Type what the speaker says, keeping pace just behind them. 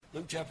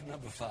Luke chapter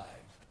number 5.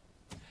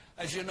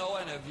 As you know,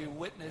 and have you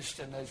witnessed,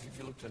 and as if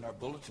you looked in our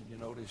bulletin, you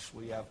notice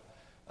we have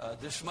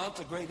this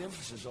month a great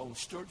emphasis on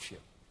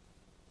stewardship.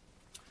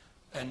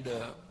 And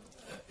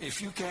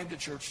if you came to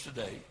church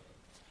today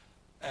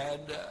and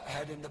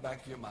had in the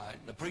back of your mind,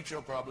 the preacher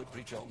will probably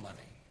preach on money.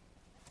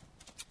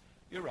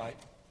 You're right.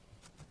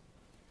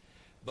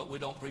 But we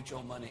don't preach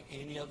on money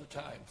any other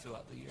time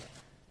throughout the year.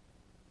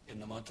 In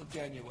the month of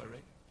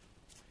January,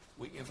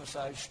 we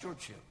emphasize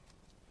stewardship.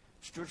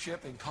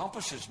 Stewardship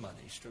encompasses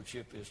money.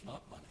 Stewardship is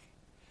not money.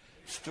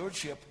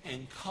 Stewardship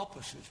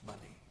encompasses money.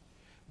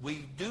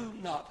 We do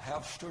not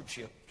have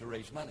stewardship to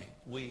raise money.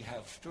 We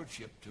have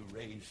stewardship to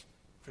raise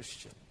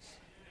Christians.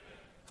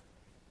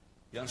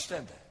 You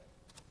understand that?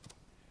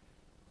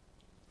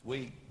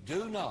 We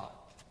do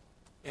not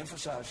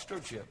emphasize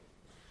stewardship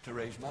to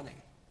raise money.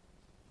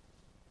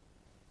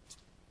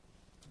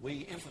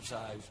 We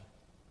emphasize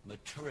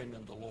maturing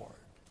in the Lord,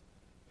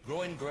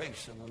 growing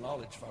grace in the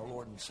knowledge of our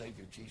Lord and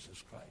Savior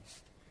Jesus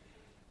Christ.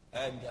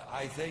 And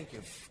I think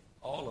if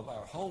all of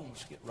our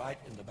homes get right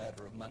in the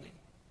matter of money,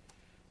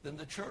 then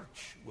the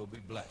church will be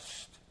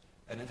blessed.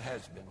 And it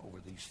has been over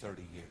these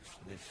 30 years.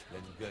 It's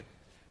been good.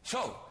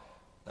 So,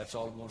 that's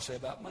all I'm going to say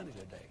about money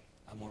today.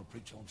 I'm going to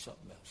preach on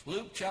something else.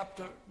 Luke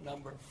chapter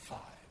number 5.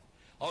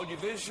 All you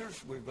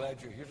visitors, we're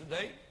glad you're here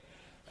today.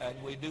 And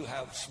we do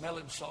have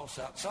smelling sauce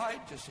outside,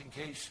 just in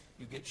case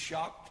you get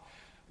shocked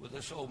with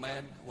this old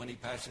man when he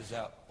passes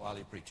out while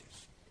he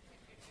preaches.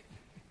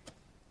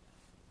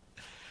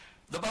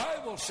 The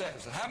Bible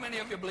says, how many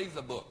of you believe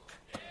the book?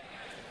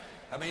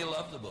 How many of you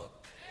love the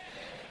book?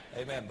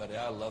 Amen, buddy.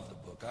 I love the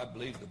book. I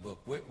believe the book.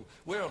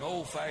 We're an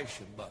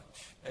old-fashioned bunch.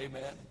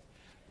 Amen.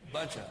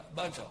 Bunch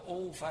of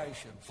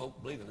old-fashioned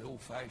folk believe in the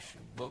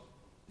old-fashioned book,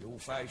 the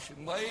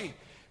old-fashioned way,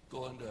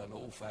 going to an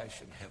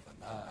old-fashioned heaven.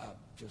 I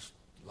just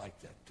like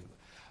that too.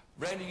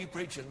 Randy, you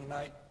preaching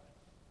tonight?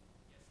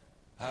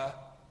 Huh?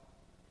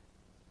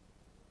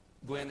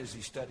 Gwen, is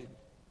he studied?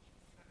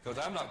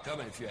 Because I'm not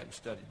coming if you hadn't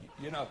studied.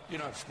 You're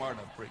not smart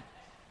enough to preach.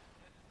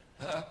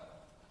 Huh?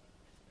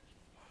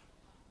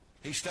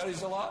 He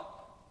studies a lot?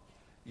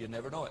 You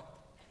never know it.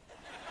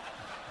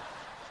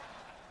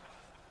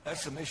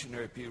 That's the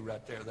missionary pew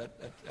right there.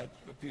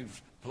 That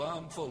pew's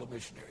plumb full of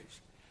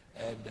missionaries.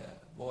 And,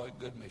 boy,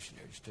 good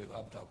missionaries, too,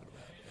 I'm talking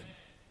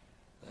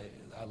about.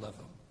 And I love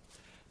them.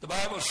 The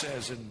Bible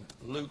says in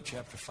Luke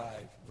chapter 5,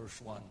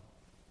 verse 1,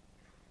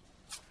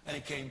 and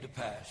it came to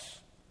pass.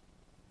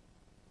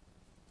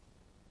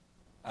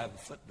 I have a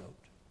footnote.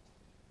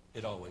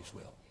 It always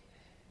will.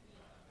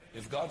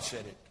 If God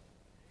said it,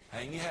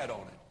 hang your hat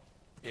on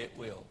it. It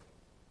will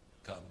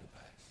come to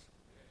pass.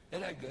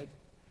 Isn't that good?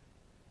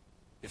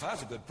 If I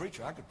was a good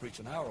preacher, I could preach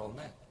an hour on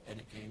that, and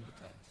it came to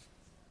pass.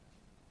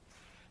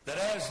 That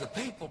as the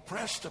people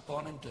pressed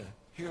upon him to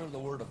hear the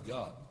word of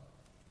God,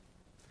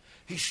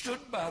 he stood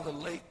by the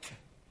lake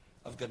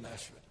of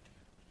Gennesaret,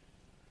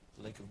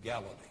 the lake of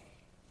Galilee.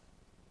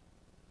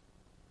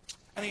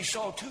 And he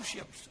saw two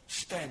ships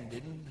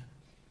standing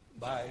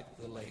by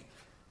the lake.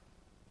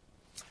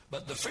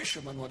 But the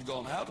fishermen had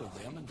gone out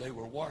of them, and they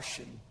were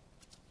washing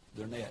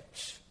their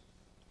nets.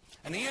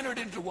 And he entered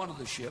into one of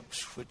the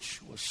ships, which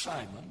was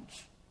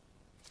Simon's,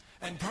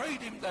 and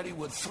prayed him that he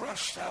would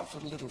thrust out a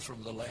little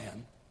from the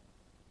land.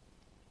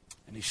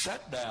 And he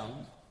sat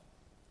down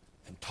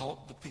and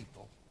taught the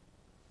people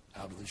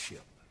out of the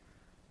ship.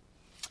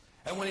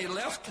 And when he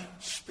left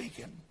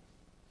speaking,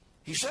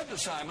 he said to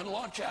Simon,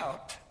 launch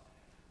out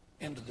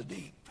into the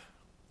deep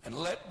and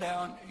let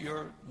down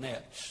your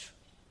nets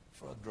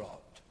for a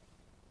draught.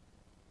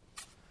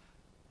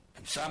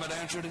 And Simon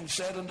answered and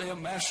said unto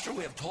him, Master,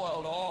 we have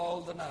toiled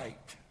all the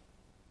night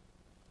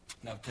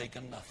and have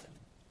taken nothing.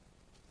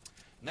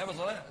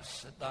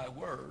 Nevertheless, at thy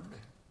word,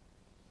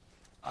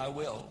 I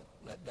will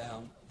let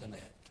down the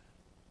net.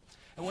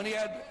 And when he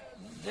had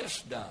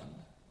this done,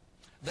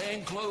 they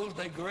enclosed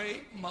a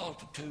great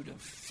multitude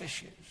of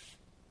fishes,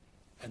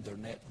 and their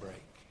net brake.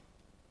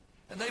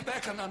 And they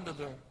beckoned unto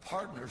their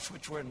partners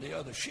which were in the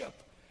other ship,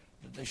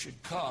 that they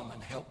should come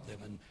and help them.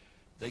 And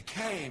they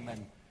came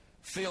and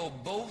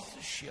filled both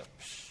the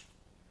ships,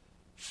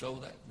 so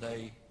that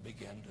they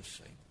began to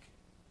sink.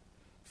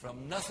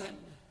 From nothing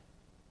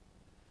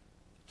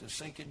to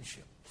sinking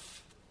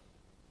ships.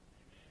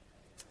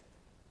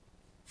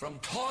 From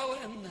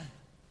toiling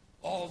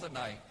all the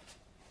night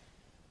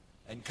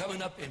and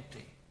coming up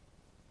empty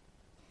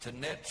to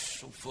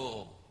nets so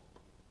full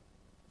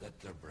that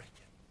they're breaking.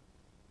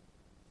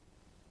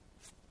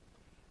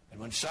 And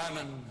when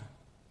Simon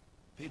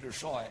Peter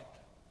saw it,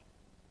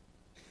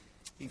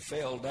 he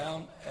fell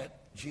down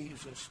at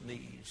Jesus'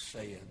 knees,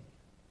 saying,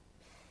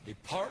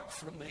 Depart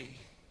from me,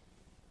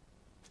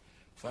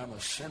 for I'm a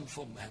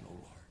sinful man, O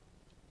Lord.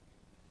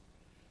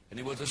 And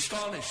he was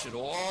astonished at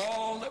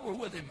all that were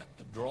with him at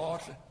the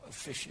draught of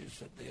fishes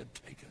that they had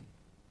taken.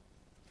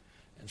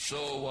 And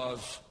so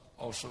was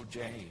also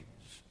James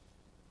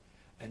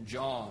and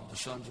John, the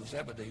sons of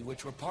Zebedee,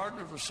 which were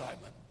partners of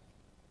Simon.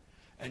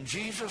 And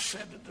Jesus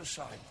said unto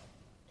Simon,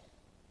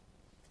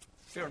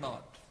 Fear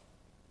not,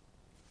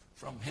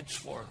 from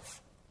henceforth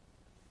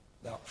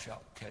thou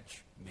shalt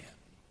catch men.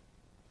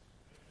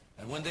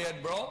 And when they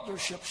had brought their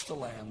ships to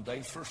land,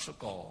 they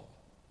forsook all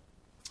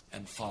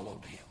and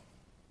followed him.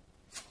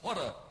 What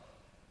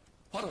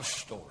a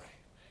story.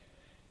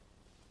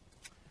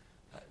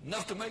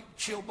 Enough to make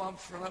chill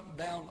bumps run up and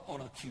down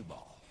on a cue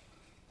ball.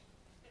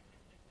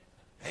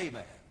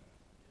 Amen.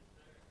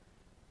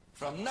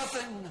 From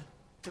nothing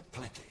to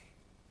plenty.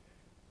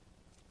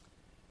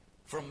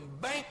 From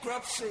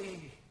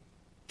bankruptcy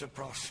to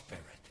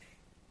prosperity.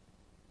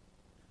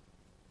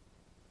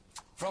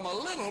 From a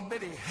little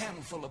bitty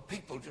handful of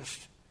people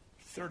just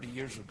 30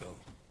 years ago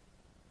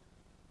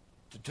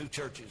to 2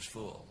 churches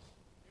full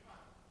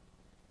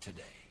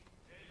today.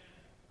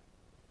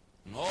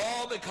 And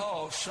all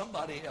because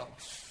somebody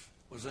else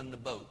was in the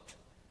boat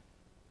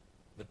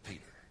but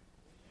Peter.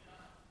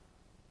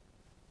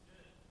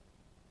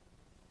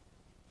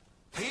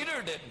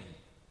 Peter didn't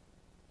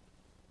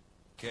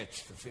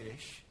catch the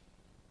fish.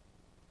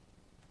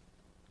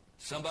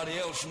 Somebody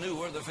else knew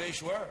where the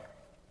fish were.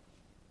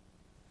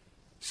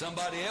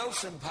 Somebody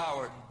else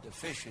empowered the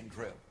fishing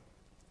trip.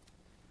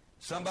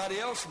 Somebody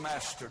else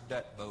mastered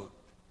that boat.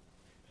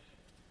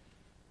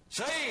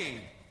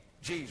 Say,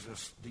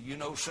 Jesus, do you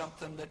know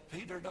something that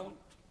Peter don't?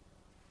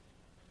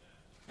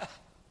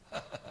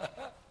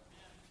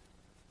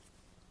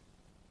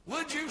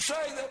 Would you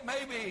say that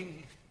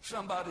maybe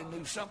somebody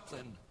knew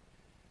something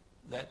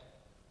that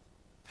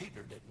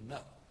Peter didn't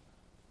know?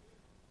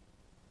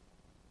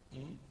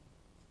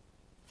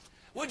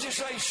 Would you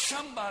say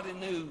somebody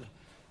knew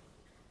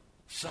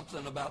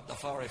something about the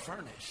fiery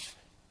furnace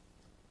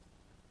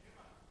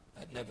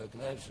that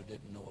Nebuchadnezzar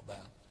didn't know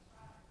about?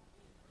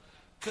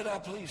 Could I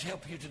please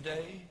help you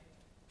today?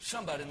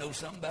 Somebody knows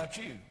something about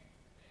you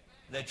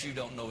that you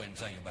don't know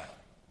anything about.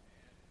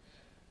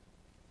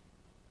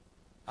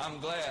 I'm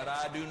glad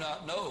I do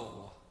not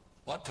know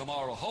what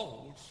tomorrow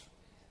holds,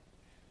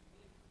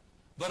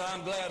 but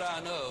I'm glad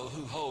I know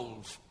who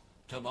holds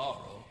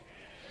tomorrow.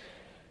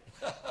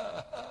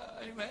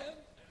 Amen.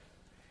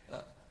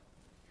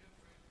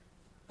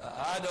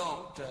 I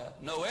don't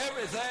know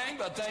everything,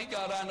 but thank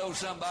God I know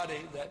somebody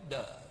that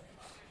does.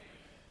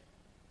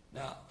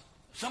 Now,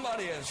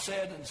 somebody has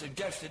said and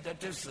suggested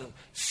that this is the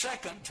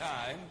second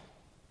time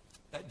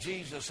that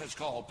Jesus has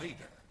called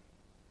Peter.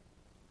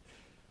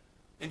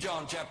 In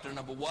John chapter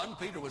number 1,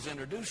 Peter was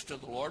introduced to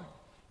the Lord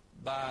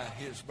by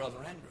his brother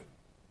Andrew.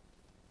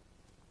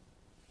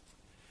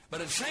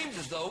 But it seems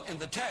as though in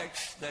the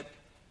text that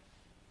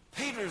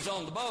Peter's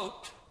on the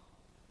boat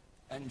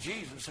and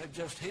Jesus had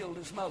just healed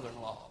his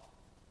mother-in-law.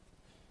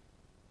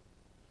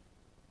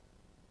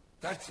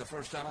 That's the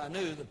first time I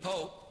knew the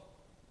Pope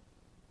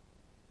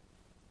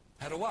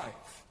had a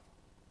wife.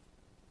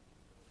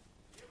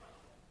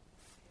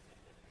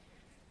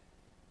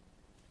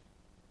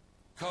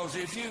 Because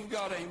if you've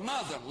got a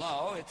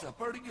mother-in-law, it's a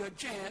pretty good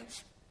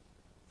chance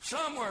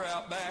somewhere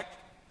out back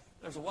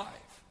there's a wife.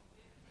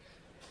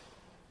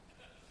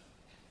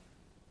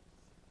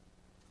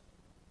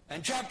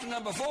 And chapter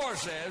number 4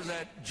 says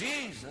that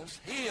Jesus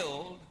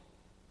healed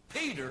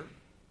Peter,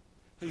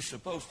 who's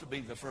supposed to be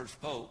the first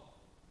pope,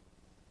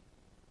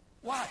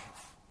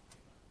 wife.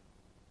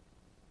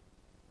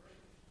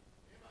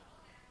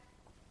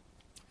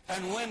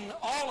 And when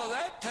all of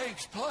that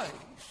takes place,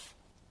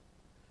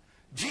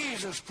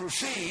 Jesus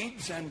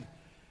proceeds and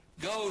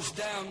goes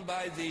down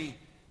by the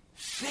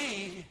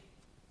sea,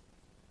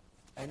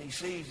 and he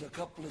sees a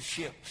couple of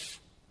ships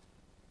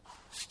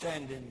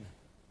standing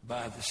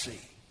by the sea.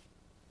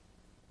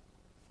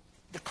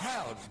 The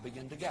crowds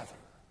begin to gather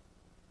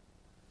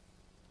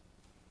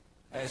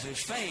as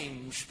his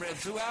fame spread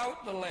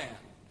throughout the land.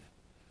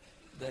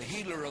 The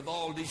healer of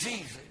all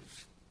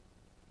diseases,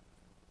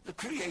 the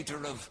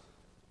creator of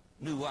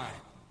new wine,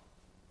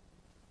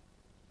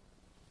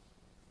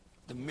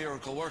 the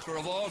miracle worker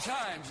of all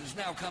times has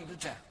now come to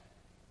town.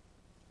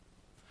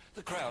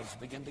 The crowds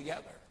begin to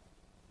gather.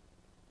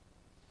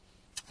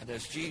 And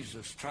as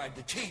Jesus tried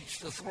to teach,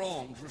 the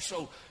throngs were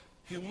so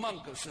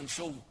humongous and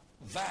so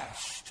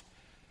vast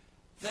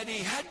that he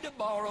had to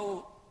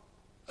borrow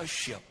a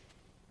ship,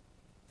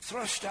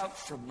 thrust out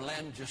from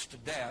land just a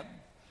dab,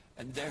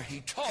 and there he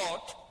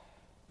taught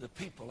the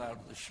people out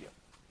of the ship.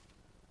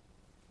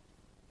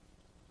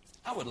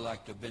 I would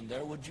like to have been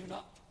there, would you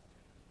not?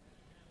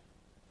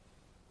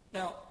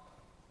 Now,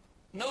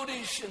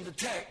 notice in the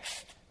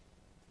text,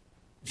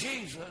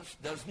 Jesus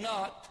does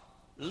not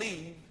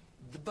leave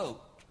the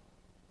boat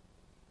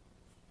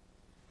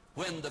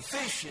when the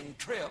fishing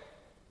trip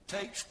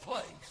takes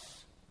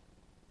place.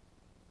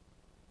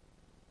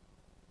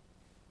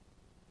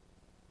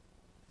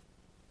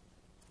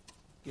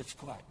 Gets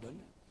quiet, doesn't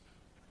it?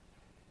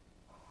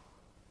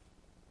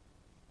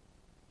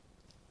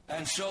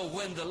 And so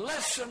when the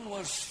lesson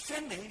was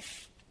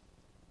finished,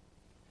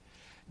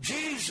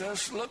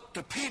 Jesus looked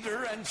to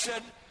Peter and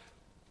said,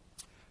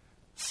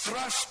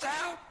 thrust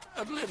out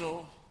a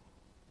little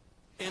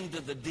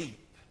into the deep.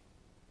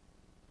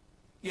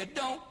 You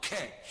don't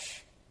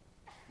catch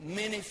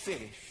many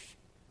fish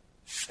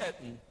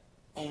sitting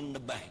on the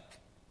bank.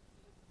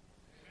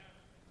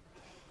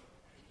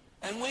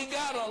 And we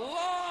got a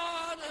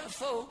lot of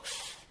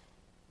folks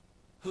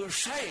who are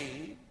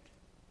saved,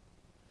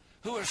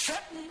 who are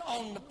sitting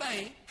on the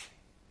bank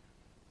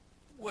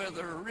where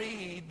they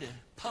read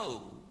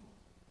Poe,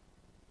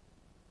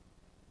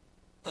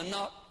 but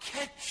not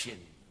catching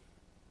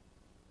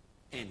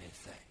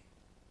anything.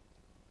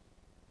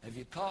 Have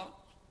you caught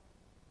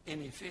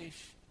any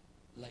fish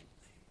lately?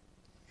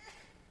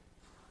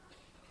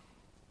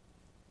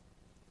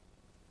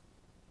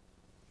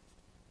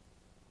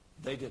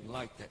 They didn't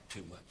like that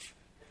too much.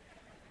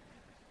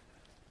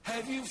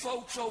 Have you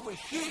folks over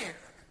here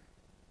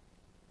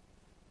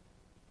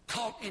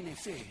caught any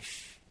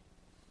fish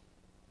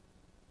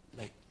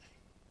lately?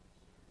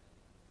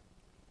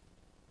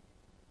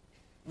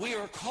 We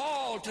are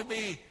called to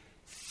be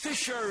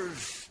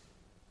fishers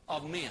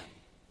of men.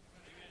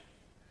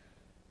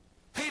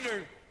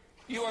 Peter,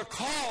 you are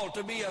called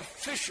to be a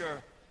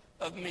fisher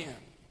of men.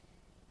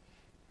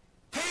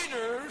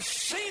 Peter,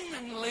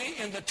 seemingly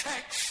in the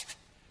text,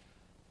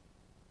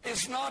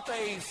 is not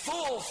a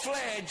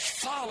full-fledged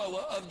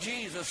follower of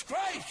Jesus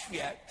Christ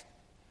yet.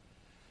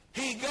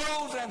 He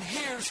goes and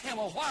hears him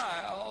a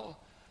while,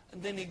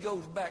 and then he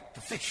goes back to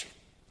fishing.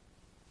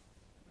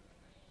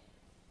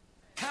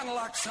 Kind of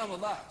like some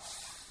of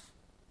us.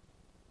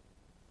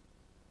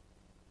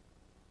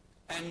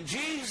 And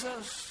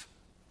Jesus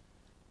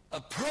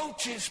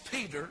approaches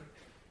Peter,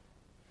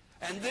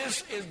 and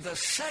this is the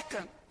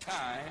second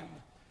time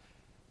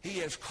he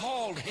has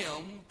called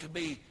him to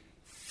be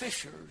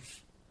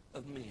fishers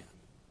of men.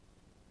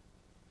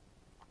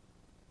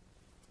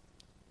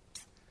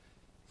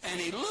 And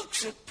he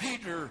looks at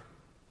Peter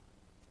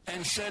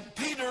and said,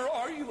 Peter,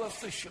 are you a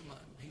fisherman?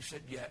 He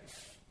said, yes.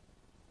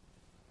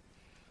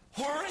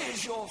 Where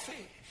is your fish?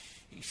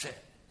 He says.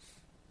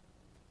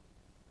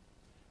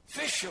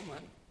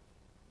 Fishermen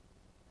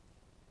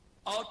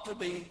ought to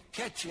be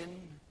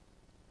catching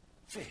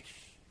fish.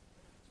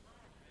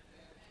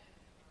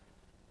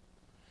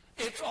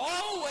 It's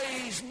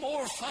always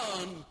more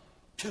fun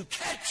to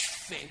catch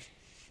fish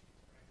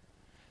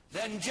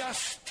than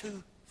just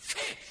to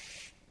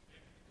fish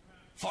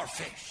for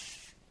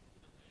fish.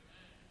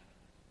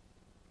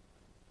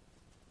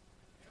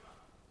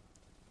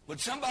 Would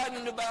somebody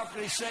in the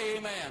balcony say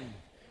amen?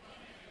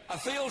 I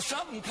feel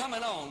something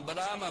coming on, but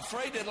I'm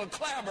afraid it'll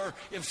clamor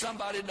if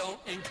somebody don't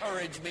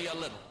encourage me a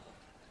little.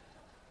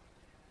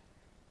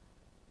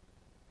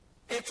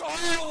 It's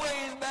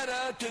always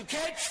better to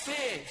catch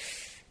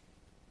fish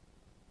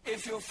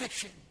if you're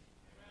fishing.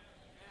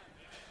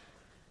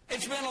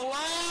 It's been a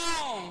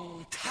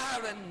long,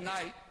 tiring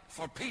night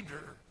for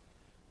Peter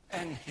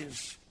and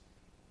his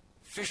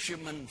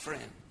fisherman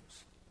friends.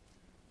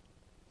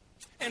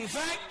 In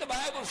fact, the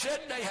Bible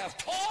said they have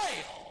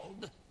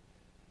toiled,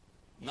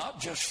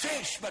 not just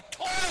fish, but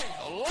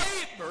toiled,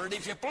 labored,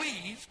 if you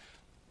please,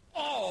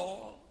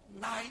 all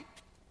night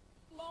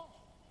long.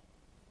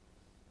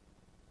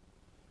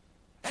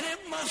 And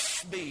it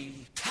must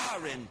be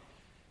tiring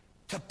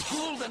to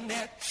pull the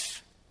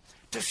nets,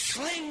 to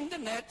sling the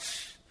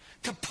nets,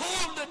 to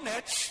pull the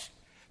nets,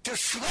 to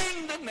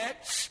sling the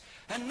nets,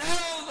 and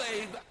now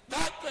they've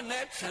got the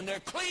nets, and they're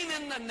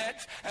cleaning the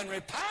nets, and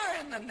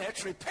repairing the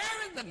nets,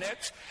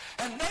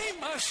 and they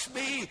must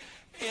be,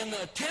 in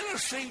a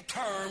Tennessee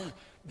term,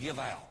 give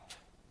out.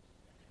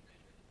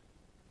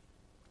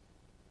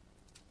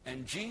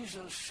 And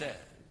Jesus says,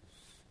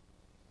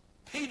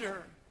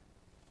 Peter,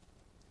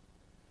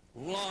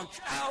 launch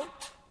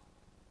out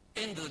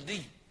into the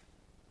deep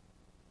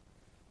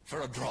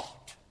for a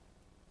draught.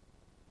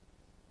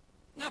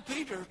 Now,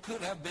 Peter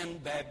could have been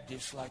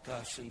Baptist like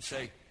us and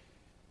say,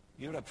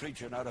 you're a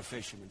preacher, not a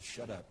fisherman.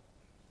 Shut up.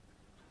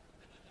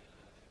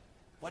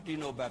 What do you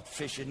know about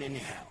fishing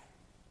anyhow?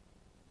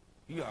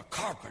 You're a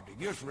carpenter.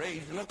 You're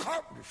raised in a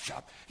carpenter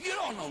shop. You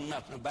don't know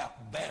nothing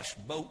about bass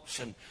boats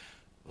and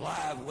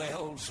live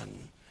wells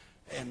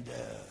and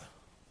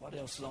what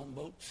else is on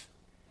boats?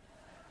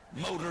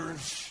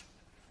 Motors.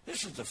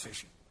 This is the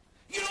fishing.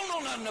 You don't know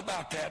nothing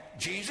about that,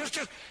 Jesus.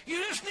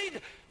 You just need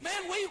to,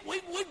 man,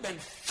 we've been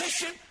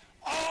fishing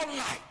all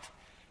night.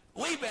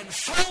 We've been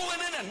sowing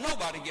it and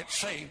nobody gets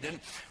saved. And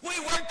we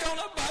worked on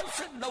a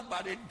boat and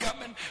nobody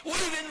coming.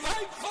 We've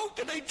invited folk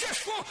and they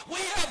just won't. We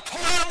have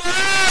toiled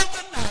all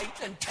the night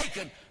and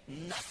taken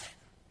nothing.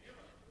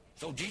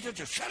 So Jesus,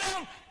 just shut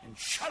down and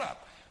shut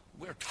up.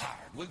 We're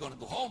tired. We're going to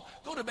go home,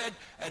 go to bed,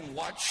 and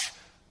watch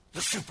the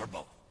Super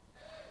Bowl.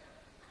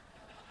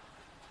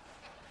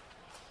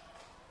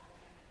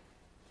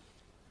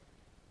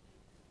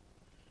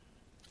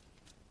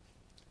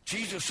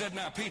 Jesus said,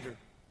 now, Peter,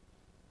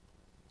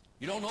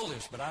 you don't know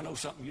this, but I know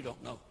something you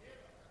don't know.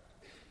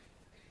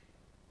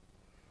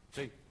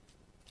 See,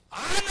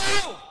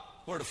 I know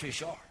where the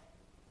fish are.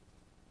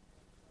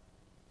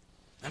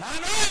 And I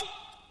know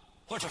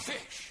what's a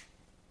fish.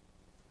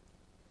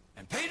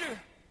 And Peter,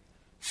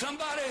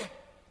 somebody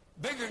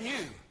bigger than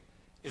you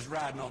is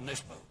riding on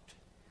this boat.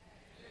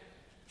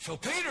 So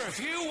Peter, if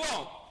you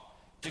want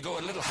to go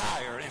a little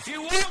higher, if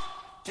you want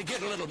to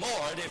get a little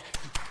more, and if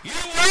you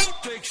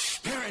want to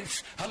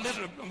experience a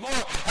little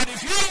more, and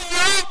if you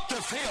want to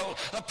feel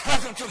the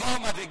presence of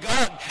Almighty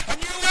God,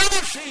 and you want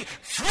to see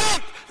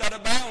fruit that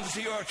abounds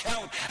to your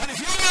account, and if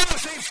you want to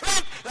see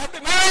fruit that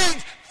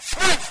remains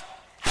fresh,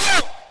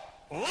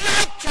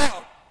 launch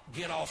out,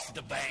 get off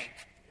the bank.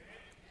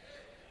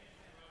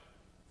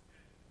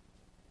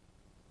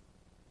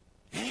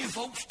 Any of you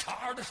folks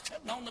tired of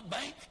sitting on the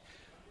bank?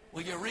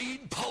 Will you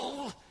read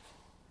Paul?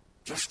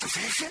 Just a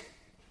fishing?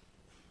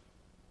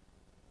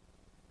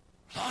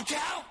 Launch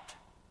out.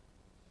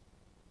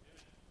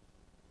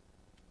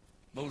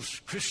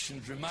 Most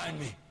Christians remind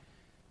me,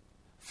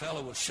 a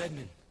fellow was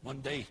sitting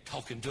one day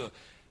talking to a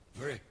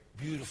very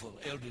beautiful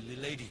elderly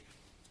lady,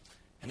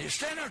 and he was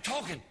standing there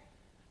talking,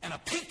 and a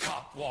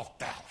peacock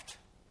walked out.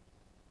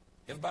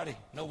 Everybody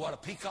know what a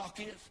peacock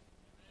is?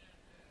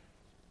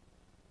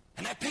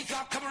 And that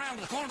peacock come around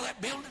to the corner of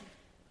that building,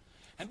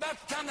 and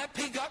about the time that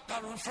peacock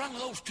got in front of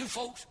those two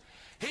folks,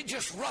 he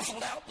just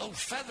ruffled out those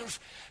feathers,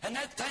 and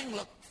that thing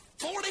looked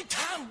 40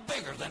 times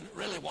bigger than it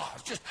really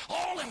was. Just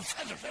all them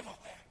feathers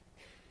everywhere.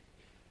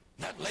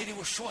 And that lady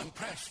was so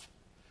impressed.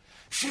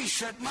 She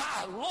said,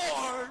 "My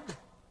Lord,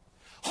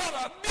 what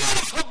a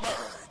beautiful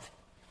bird."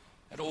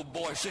 That old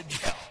boy said,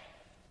 "Yeah,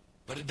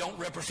 but it don't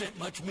represent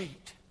much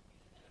meat."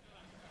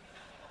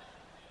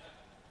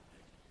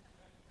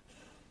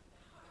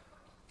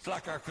 It's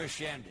like our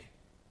Christianity.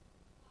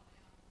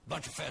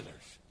 Bunch of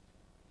feathers.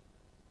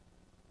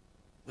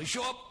 We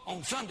show up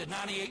on Sunday,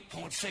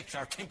 98.6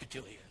 our temperature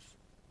is.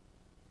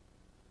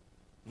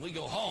 And we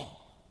go home.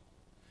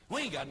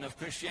 We ain't got enough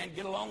Christianity to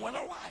get along with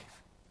our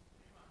wife.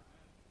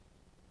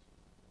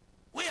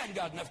 We ain't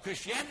got enough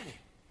Christianity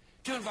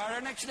to invite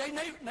our next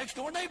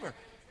door neighbor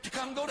to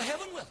come and go to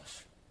heaven with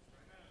us.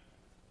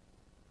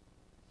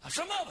 Now,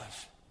 some of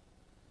us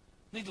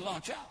need to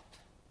launch out.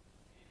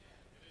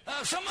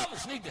 Some of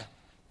us need to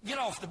get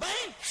off the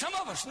bank. Some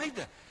of us need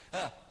to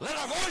let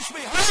our voice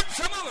be heard.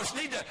 Some of us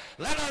need to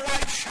let our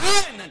light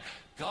shine, and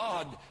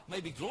God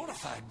may be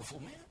glorified before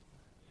men.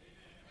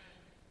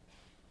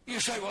 You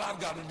say, "Well, I've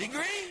got a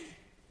degree."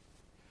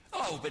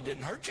 Well, I hope it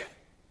didn't hurt you.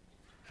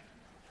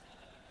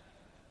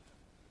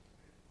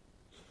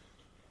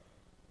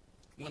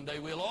 One day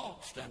we'll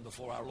all stand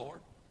before our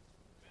Lord.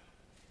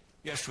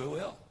 Yes, we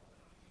will.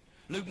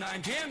 Luke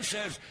 9:10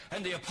 says,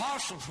 "And the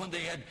apostles, when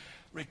they had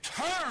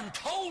returned,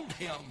 told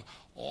him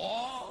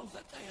all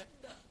that they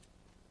had done."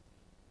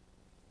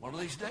 One of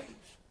these days,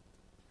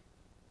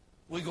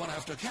 we're going to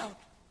have to account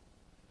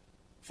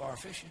for our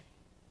fishing.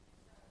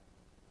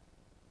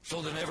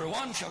 "So then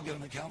everyone shall give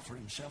an account for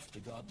himself to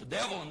God." The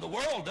devil and the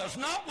world does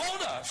not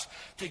want us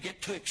to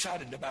get too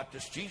excited about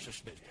this Jesus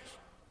business.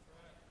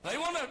 They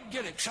want to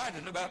get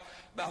excited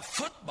about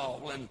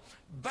football and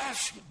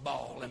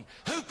basketball and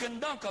who can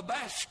dunk a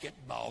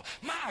basketball.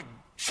 My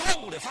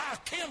soul, if I was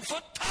 10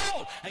 foot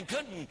tall and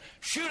couldn't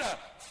shoot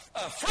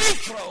a free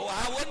throw,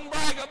 I wouldn't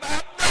brag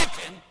about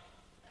dunking.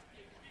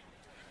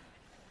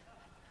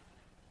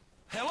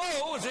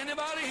 Hello, is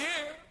anybody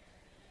here?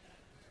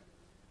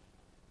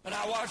 But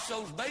I watch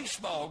those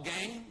baseball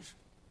games,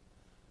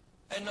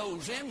 and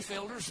those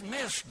infielders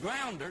miss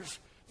grounders.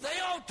 They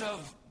ought to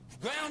have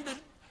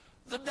grounded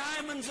the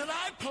diamonds that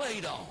I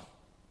played on.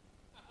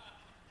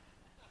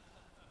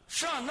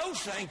 Son, those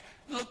things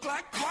look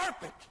like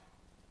carpet.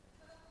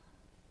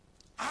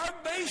 Our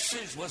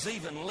bases was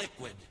even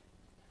liquid.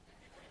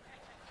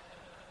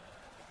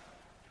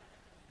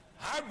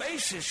 Our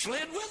bases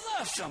slid with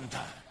us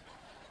sometimes.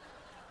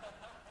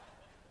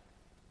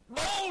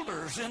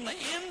 Boulders in the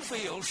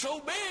infield so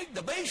big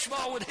the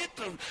baseball would hit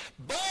the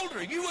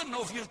boulder. You wouldn't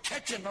know if you were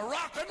catching the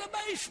rock or the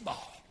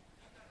baseball.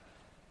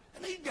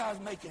 And these guys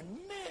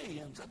making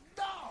millions of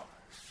dollars.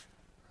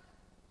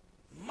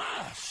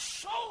 My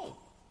soul.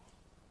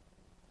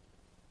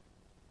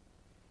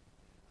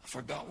 I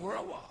forgot where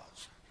I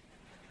was.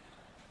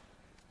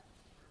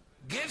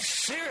 Get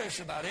serious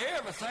about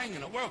everything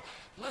in the world.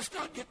 Let's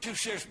not get too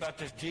serious about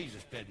this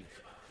Jesus business.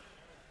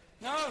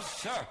 No,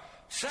 sir.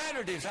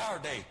 Saturday's our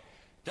day.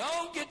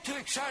 Don't get too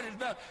excited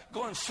about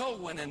going soul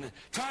winning and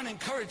trying to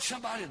encourage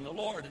somebody in the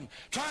Lord and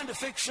trying to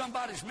fix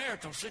somebody's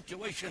marital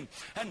situation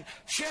and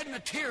shedding a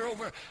tear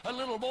over a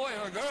little boy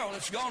or a girl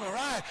that's gone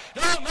awry.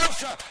 No,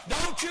 sir.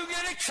 Don't you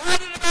get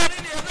excited about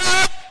any of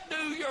that.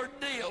 Do your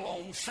deal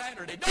on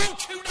Saturday.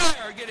 Don't you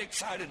dare get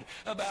excited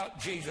about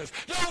Jesus.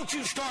 Don't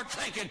you start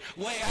thinking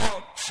way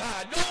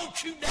outside.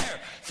 Don't you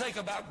dare think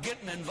about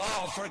getting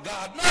involved for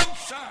God. No,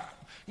 sir.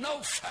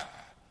 No, sir.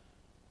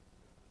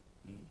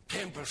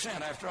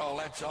 10%, after all,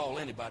 that's all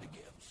anybody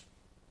gives.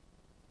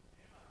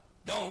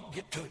 Don't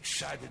get too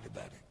excited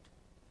about it.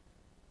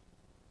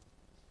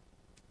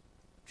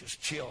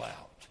 Just chill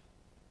out.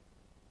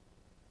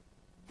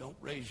 Don't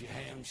raise your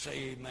hand,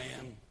 say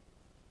amen.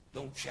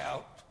 Don't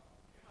shout.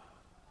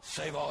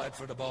 Save all that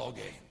for the ball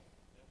game.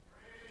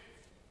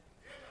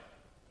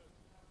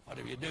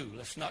 Whatever you do,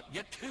 let's not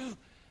get too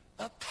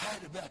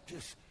uptight about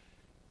this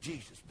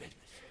Jesus business.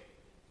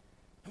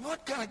 And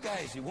what kind of guy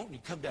is he wanting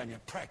to come down here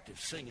and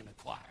practice singing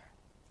a choir?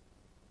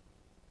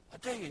 I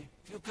tell you,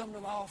 if you'll come to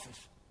my office,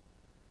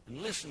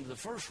 and listen to the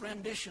first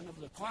rendition of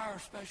the choir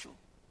special,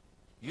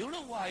 you'll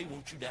know why he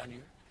wants you down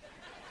here.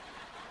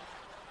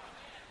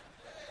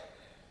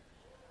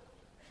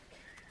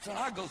 So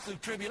I go through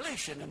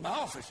tribulation in my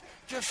office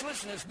just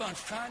listening to this bunch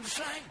trying to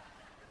sing.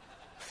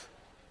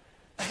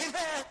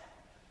 Amen.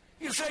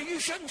 You say you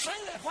shouldn't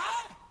sing that.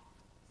 Why?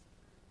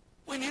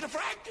 We need to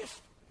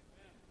practice.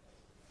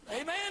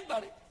 Amen,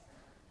 buddy.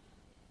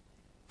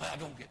 But I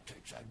don't get too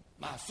excited.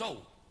 My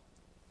soul.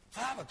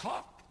 5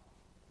 o'clock.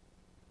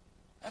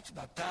 That's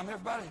about the time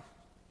everybody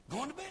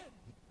going to bed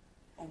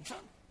on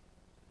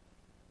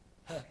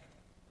Sunday.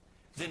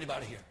 Is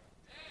anybody here?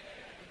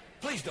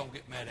 Please don't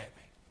get mad at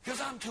me. Because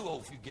I'm too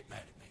old for you to get mad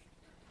at me.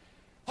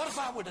 What if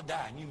I were to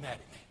die and you mad at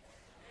me?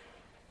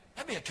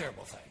 That'd be a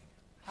terrible thing.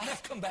 I'd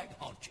have to come back and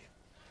haunt you.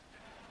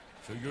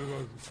 So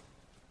you're...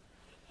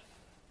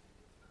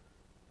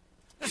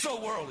 This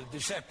whole world is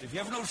deceptive. You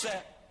ever notice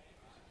that?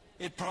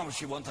 It promises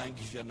you one thing,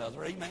 gives you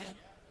another. Amen?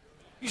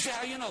 You say,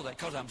 how you know that?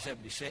 Because I'm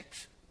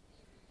 76.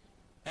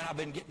 And I've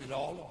been getting it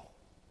all along.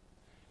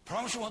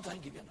 Promise you one thing,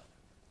 give you another.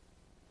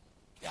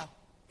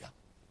 Yeah.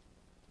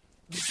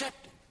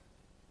 Deceptive.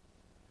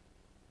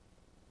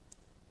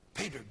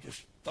 Peter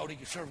just thought he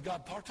could serve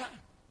God part-time.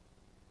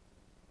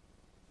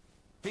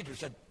 Peter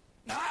said,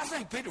 now I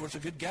think Peter was a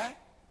good guy.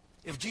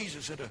 If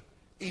Jesus had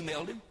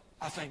emailed him,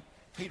 I think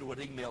Peter would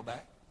email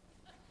back.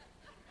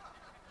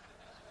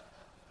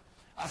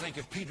 I think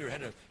if Peter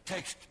had to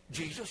text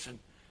Jesus and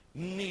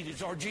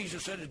needed, or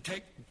Jesus had to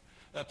take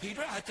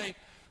Peter, I think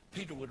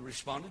Peter would have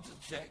responded to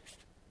the text.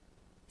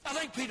 I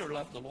think Peter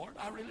loved the Lord.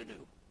 I really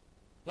do.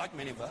 Like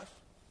many of us.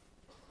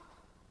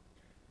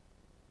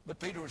 But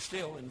Peter was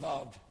still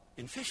involved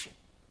in fishing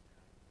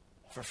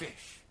for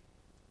fish.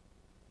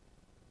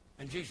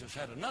 And Jesus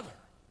had another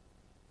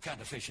kind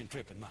of fishing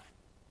trip in mind.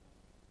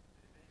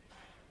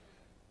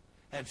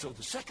 And so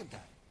the second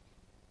time,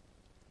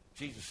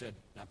 Jesus said,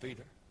 now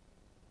Peter,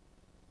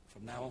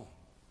 from now on,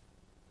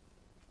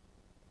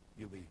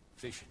 you'll be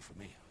fishing for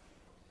me.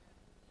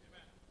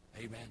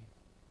 Amen.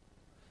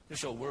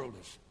 This whole world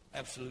is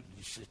absolutely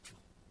deceitful.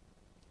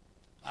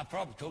 I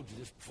probably told you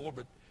this before,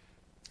 but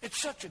it's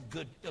such a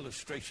good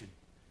illustration.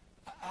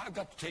 I've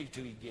got to tell it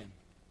to you again.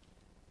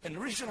 And the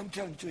reason I'm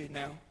telling it to you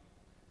now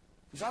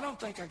is I don't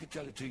think I could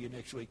tell it to you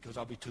next week because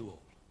I'll be too old.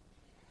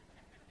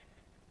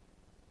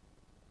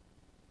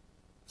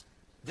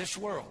 This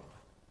world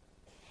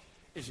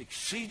is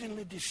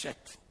exceedingly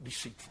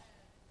deceitful.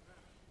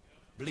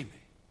 Believe me.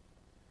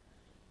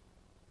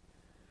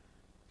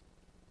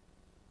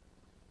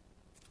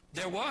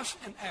 There was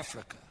in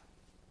Africa,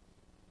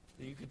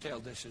 you can tell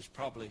this is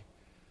probably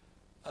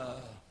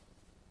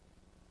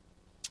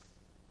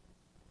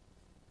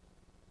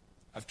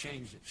I've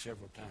changed it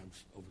several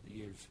times over the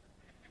years.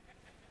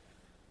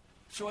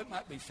 So it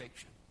might be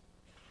fiction.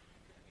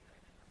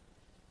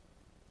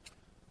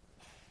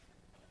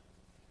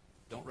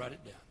 Don't write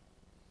it down.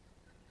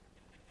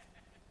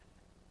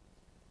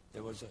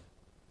 There was an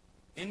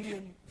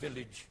Indian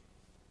village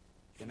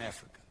in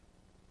Africa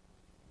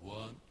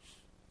once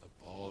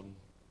upon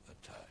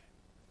a time.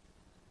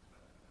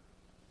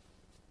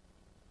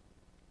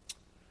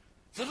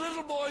 The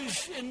little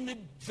boys in the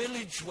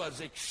village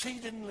was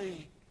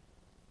exceedingly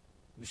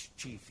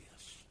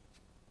mischievous.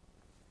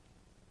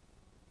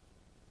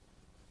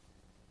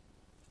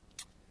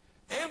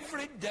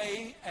 Every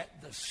day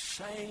at the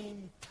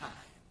same time,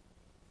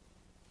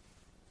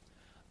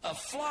 a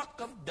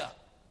flock of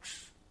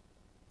ducks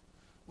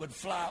would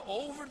fly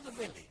over the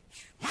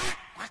village. Quack,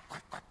 quack,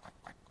 quack, quack, quack,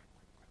 quack, quack.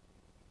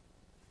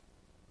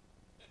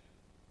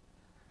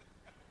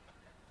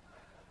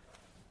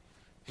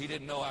 He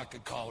didn't know I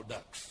could call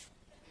ducks.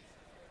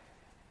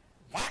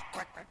 Quack,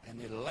 quack, quack, and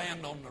they'd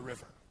land on the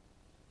river.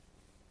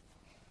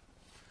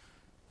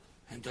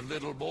 And the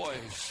little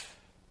boys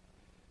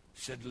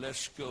said,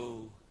 let's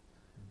go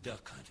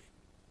duck hunting.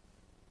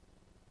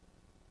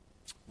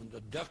 When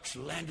the ducks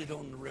landed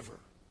on the river,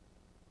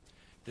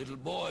 little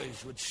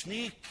boys would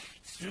sneak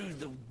through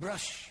the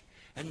brush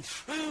and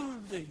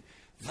through the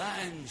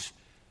vines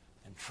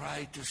and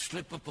try to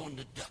slip upon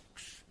the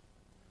ducks.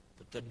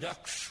 But the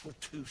ducks were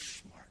too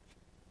smart.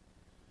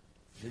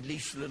 The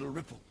least little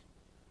ripple,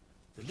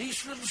 the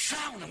least little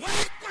sound, and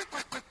whack, whack,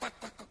 whack, whack,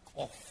 whack, whack,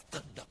 off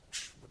the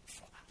ducks would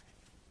fly.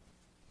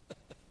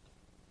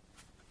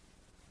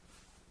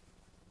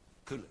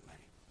 Cool it, man.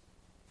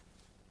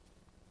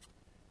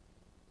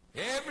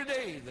 Every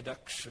day the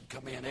ducks would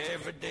come in.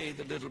 Every day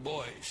the little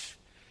boys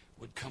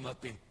would come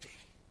up empty.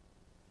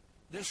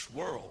 This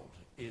world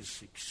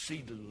is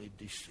exceedingly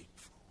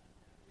deceitful.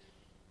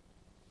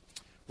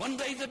 One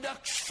day the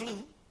ducks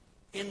flew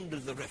into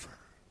the river.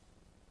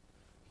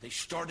 They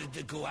started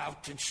to go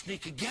out and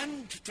sneak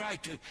again to try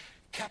to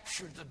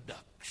capture the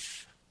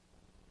ducks.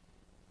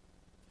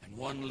 And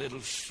one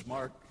little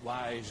smart,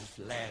 wise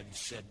lad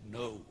said,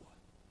 no,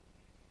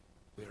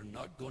 we're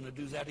not going to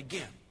do that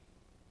again.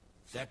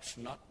 That's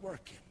not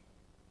working.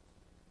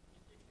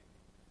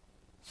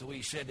 So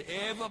he said,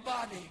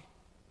 everybody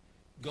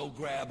go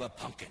grab a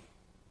pumpkin.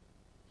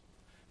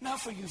 Now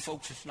for you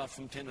folks, it's not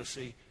from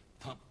Tennessee,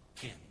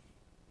 pumpkin.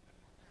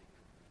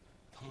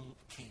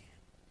 pumpkin.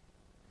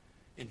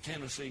 In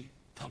Tennessee,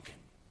 pumpkin.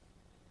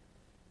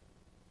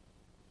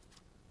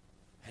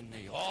 And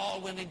they all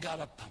went and got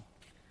a pumpkin.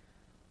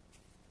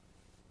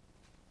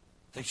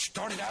 They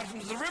started out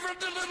into the river, and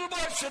the little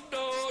boy said,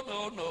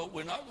 no,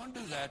 we're not going to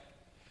do that.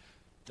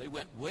 They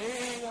went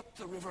way up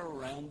the river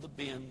around the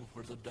bend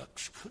where the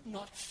ducks could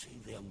not see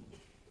them.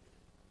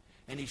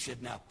 And he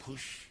said, now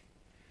push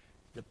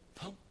the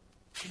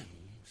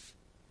pumpkins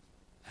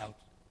out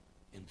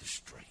in the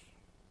stream.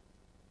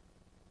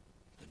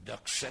 The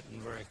ducks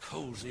sitting very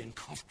cozy and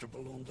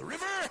comfortable on the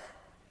river,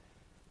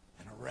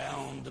 and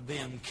around the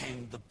bend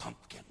came the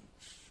pumpkins.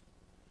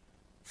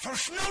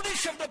 First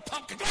notice of the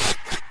pumpkin,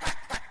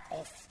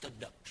 off the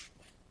ducks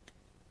went.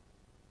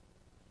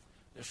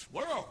 This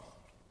world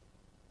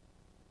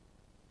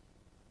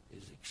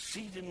is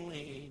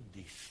exceedingly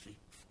deceitful.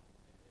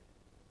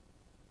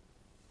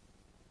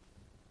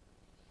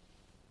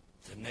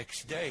 The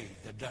next day,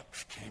 the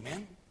ducks came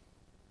in.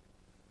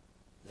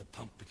 The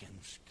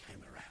pumpkins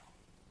came around.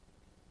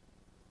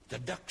 The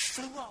ducks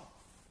flew off.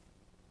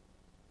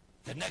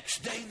 The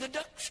next day, the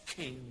ducks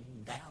came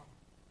down.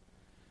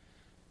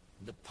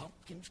 The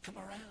pumpkins come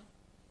around.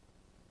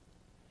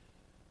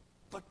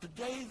 But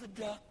today, the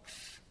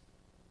ducks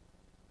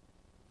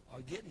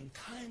are getting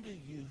kind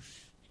of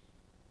used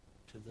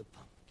to the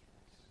pumpkins.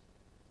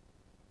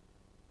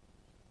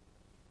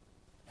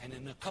 And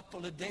in a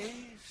couple of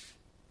days,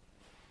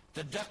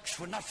 the ducks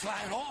were not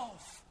flying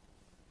off.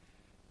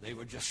 They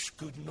were just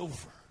scooting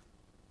over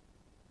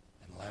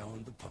and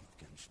allowing the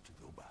pumpkins to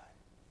go by.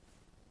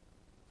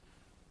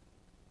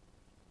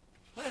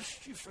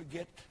 Lest you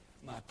forget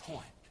my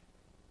point,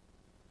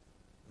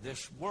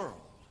 this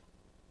world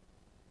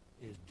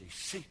is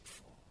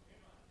deceitful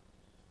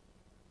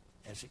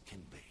as it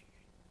can be.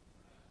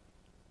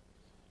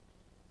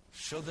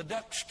 So the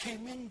ducks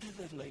came into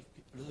the lake,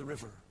 the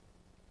river.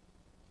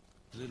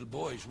 The little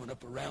boys went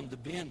up around the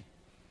bend,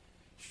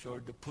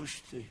 started to push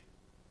the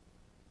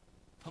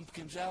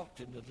pumpkins out,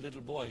 and the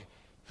little boy,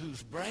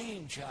 whose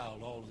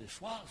brainchild all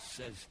this was,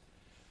 says,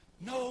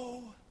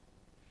 no,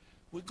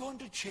 we're going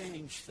to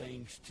change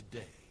things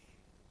today.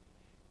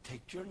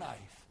 Take your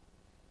knife,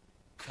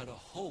 cut a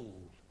hole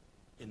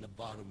in the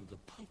bottom of the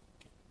pumpkin,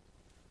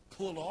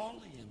 pull all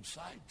the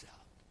insides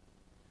out,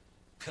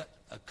 cut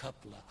a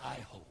couple of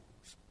eye holes,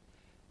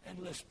 and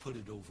let's put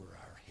it over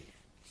our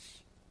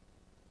heads.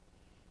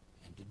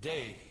 And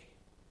today,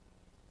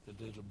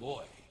 the little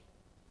boy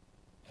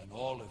and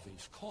all of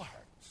his cohorts,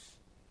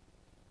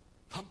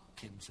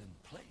 pumpkins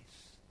in place,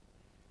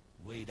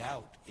 wade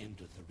out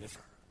into the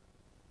river.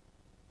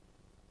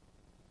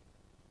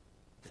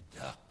 The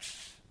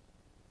ducks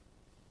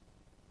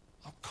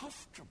are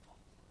comfortable.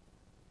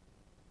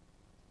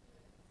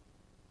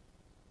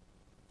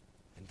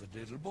 And the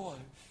little boys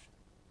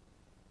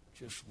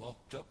just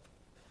walked up,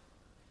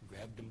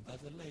 grabbed him by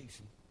the legs,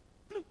 and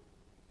bloop,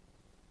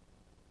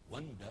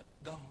 one duck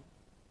gone.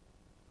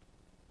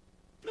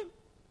 Bloop.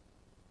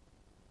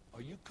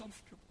 Are you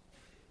comfortable?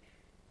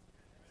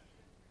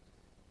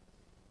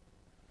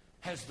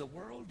 Has the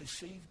world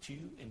deceived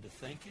you into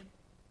thinking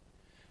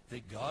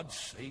that God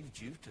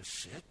saved you to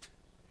sit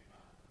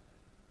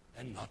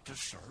and not to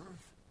serve?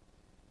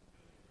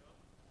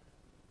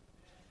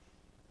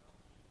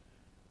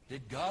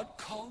 Did God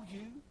call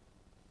you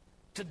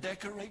to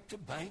decorate the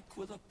bank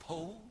with a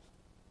pole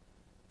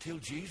till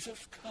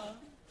Jesus comes?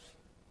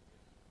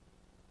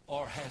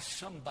 Or has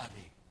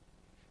somebody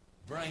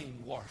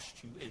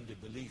brainwashed you into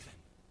believing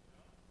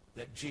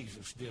that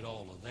Jesus did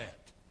all of that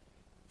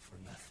for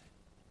nothing?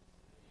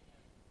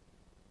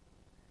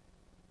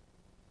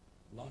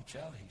 Launch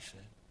out, he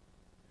said.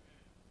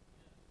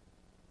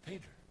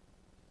 Peter,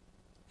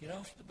 get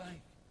off the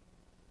bank.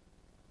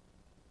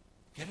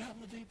 Get out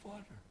in the deep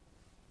water.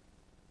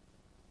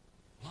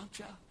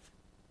 Launch out.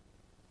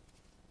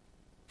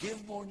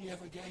 Give more than you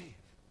ever gave.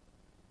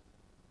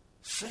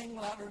 Sing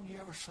louder than you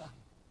ever sung.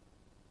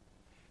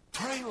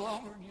 Pray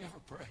longer than you ever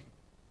prayed.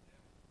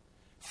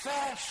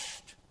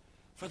 Fast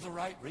for the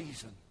right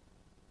reason.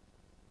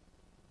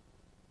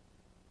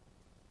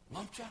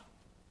 Launch out.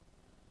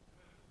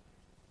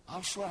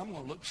 I swear I'm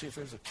going to look and see if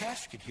there's a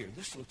casket here.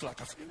 This looks like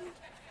a funeral.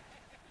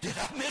 Did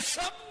I miss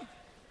something?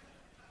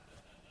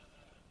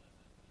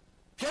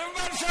 Can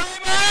everybody say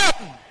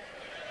amen?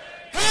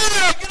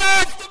 Peter, get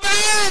off the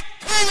bank!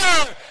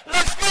 Peter,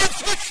 let's go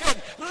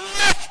fishing!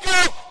 Let's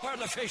go where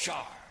the fish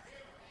are.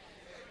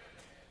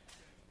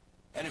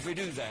 And if we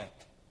do that,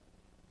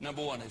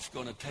 number one, it's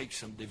going to take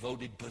some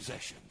devoted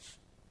possessions.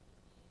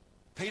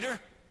 Peter,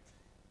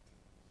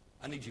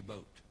 I need your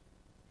boat.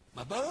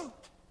 My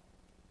boat?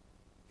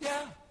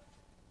 Yeah.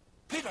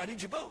 Peter, I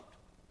need your boat.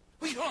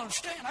 Well, you don't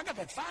understand. I got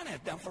that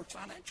finance down First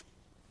Financial.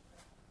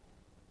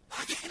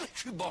 I can't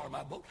let you borrow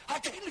my boat. I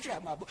can't let you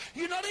have my boat.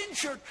 You're not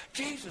insured.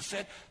 Jesus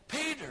said,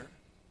 Peter,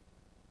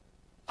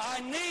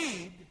 I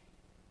need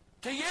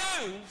to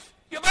use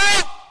your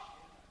boat.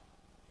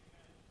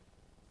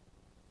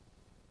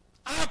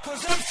 Our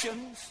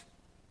possessions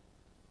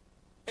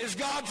is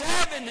God's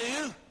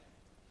avenue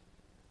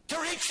to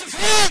reach the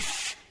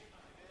fish.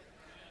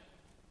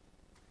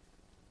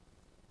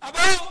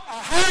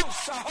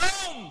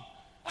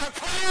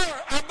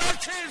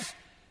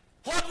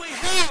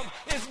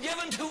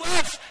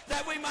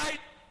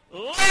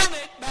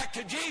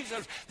 to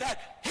Jesus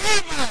that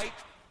he might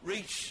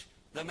reach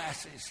the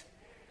masses.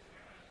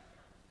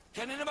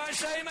 Can anybody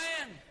say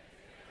amen?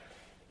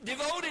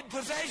 Devoted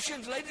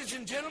possessions, ladies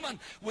and gentlemen,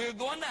 we're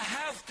going to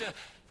have to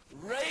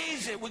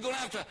raise it. We're going to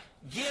have to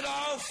get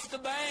off the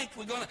bank.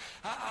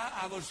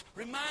 I was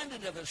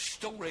reminded of a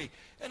story,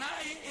 and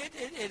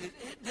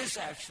this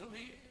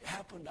actually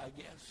happened, I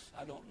guess.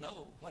 I don't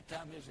know. What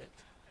time is it?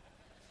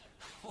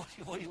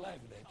 What are you laughing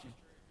at?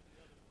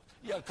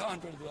 Yeah,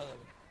 contrary to the other.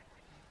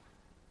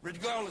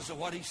 Regardless of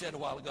what he said a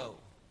while ago,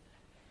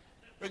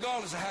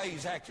 regardless of how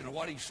he's acting or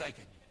what he's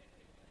thinking.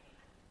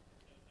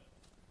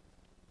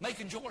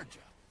 Macon, Georgia.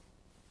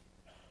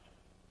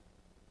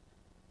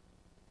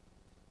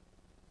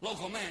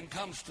 Local man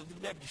comes to the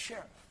deputy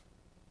sheriff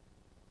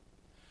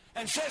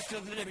and says to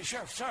the deputy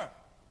sheriff, "Sir,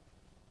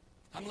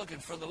 I'm looking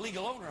for the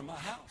legal owner of my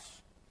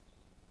house."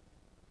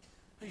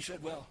 He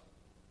said, "Well,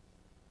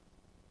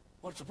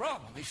 what's the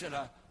problem?" He said,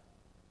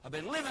 I've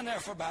been living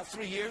there for about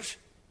 3 years,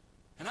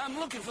 and I'm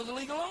looking for the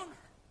legal owner.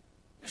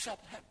 It's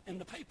up in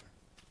the paper.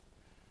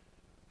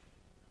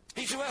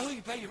 He said, "Well, who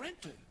you pay your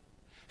rent to?"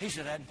 He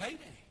said, "I hadn't paid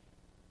any."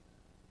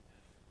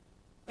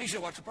 He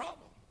said, "What's the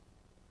problem?"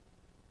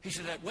 He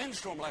said, "That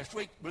windstorm last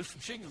week blew some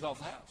shingles off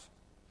the house.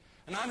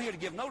 And I'm here to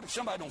give notice.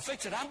 Somebody don't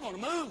fix it, I'm going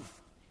to move."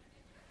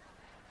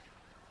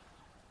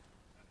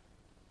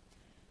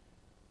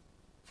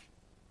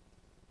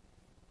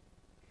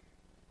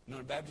 You know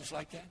the Baptists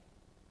like that?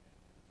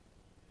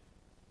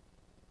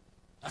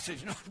 I said,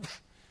 "You know,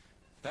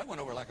 that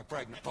went over like a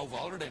pregnant pole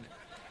vaulter, didn't it?"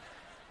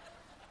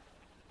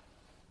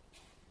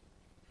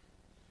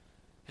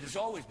 It has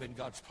always been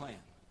God's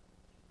plan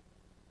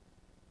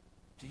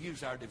to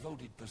use our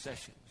devoted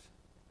possessions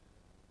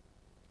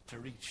to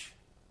reach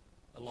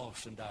a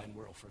lost and dying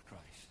world for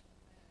Christ.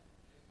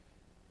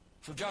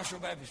 So Joshua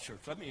Baptist Church,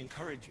 let me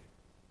encourage you.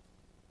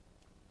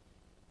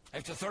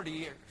 After 30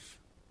 years,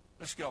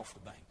 let's get off the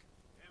bank.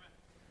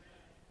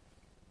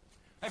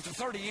 After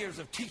 30 years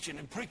of teaching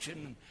and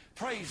preaching and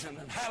praising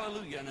and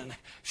hallelujah and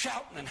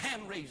shouting and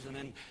hand raising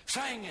and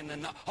singing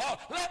and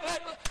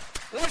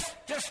let's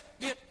just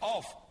get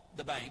off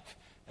the bank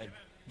and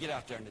get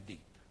out there in the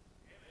deep.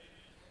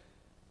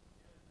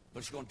 But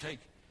it's going to take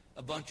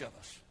a bunch of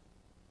us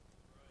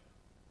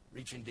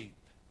reaching deep,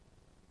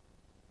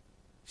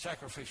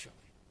 sacrificially,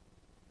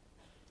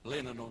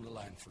 laying it on the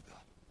line for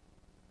God.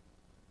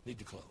 Need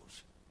to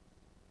close.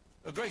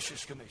 A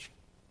gracious commission.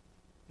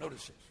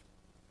 Notice this.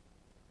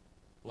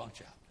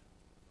 Launch out.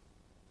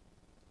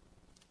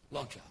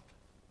 Launch out.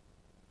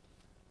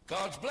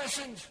 God's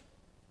blessings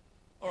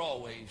are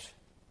always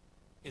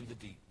in the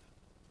deep.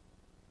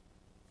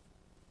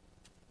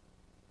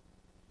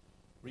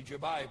 Read your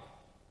Bible.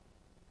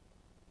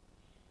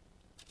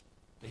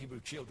 The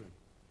Hebrew children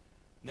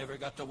never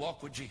got to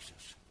walk with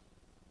Jesus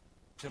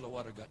till the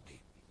water got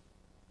deep.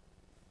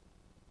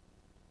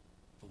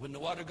 But when the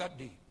water got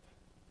deep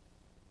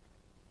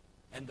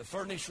and the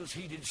furnace was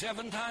heated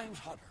 7 times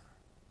hotter,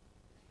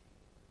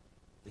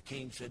 the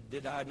king said,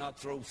 "Did I not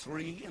throw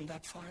 3 in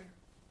that fire?"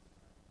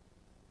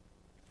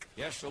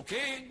 "Yes, O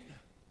king,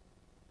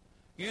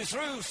 you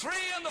threw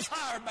 3 in the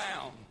fire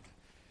bound."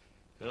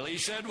 Well, he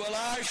said, "Well,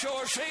 I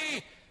sure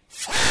see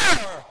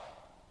fire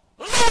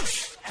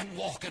loose and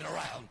walking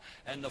around."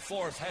 And the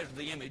 4th has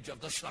the image of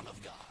the Son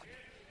of God.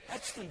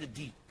 That's in the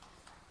deep.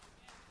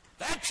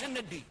 That's in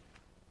the deep.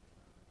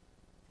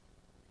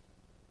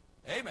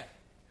 Amen.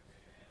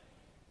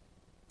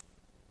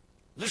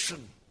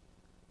 Listen.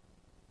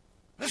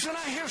 Listen,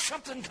 I hear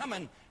something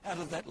coming out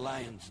of that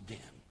lion's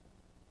den.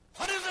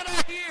 What is it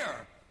I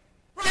hear?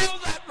 Roll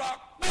that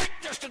rock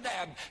back just a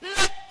dab.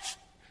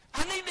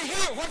 I need to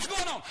hear what's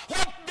going on.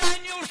 What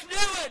Daniel's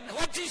doing.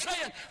 What's he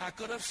saying? I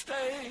could have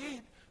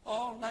stayed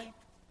all night.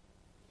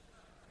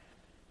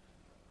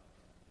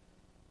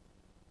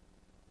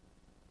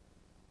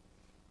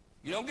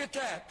 You don't get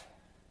that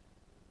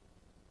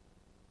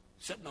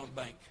sitting on the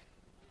bank.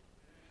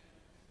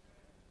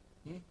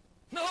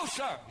 No,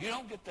 sir, you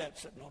don't get that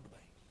sitting on the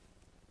bank.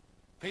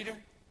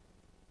 Peter,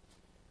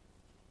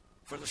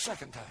 for the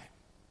 2nd time,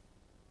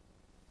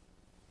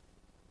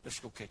 let's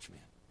go catch men.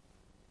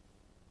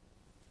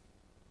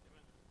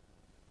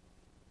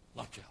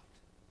 Launch out.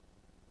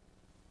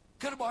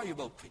 Could I borrow your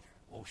boat, Peter?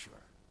 Oh, sure.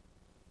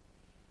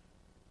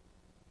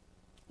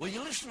 Will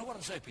you listen to what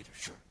I say, Peter?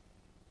 Sure.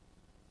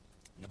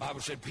 And the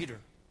Bible said Peter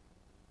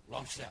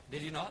launched out.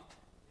 Did he not?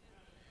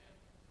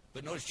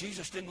 But notice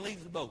Jesus didn't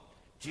leave the boat.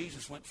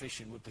 Jesus went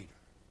fishing with Peter.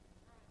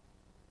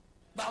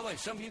 By the way,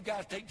 some of you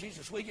guys take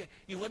Jesus with you.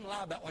 You wouldn't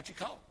lie about what you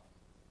caught.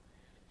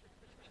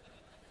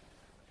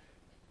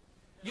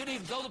 You'd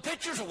even throw the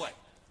pictures away.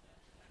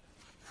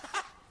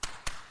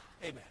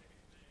 Amen.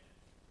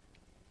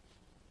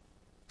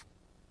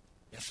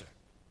 Yes, sir.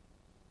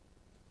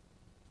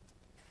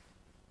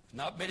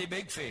 Not many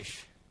big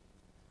fish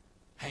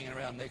hanging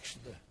around next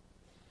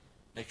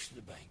to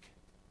the bank.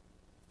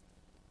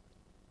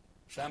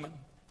 Simon,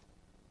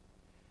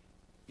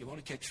 you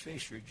want to catch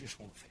fish or you just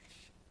want to fish?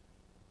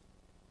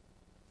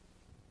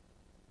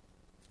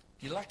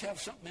 Do you like to have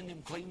something in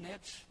them clean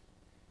nets?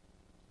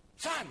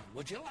 Simon,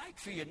 would you like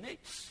for your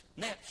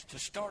nets to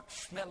start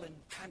smelling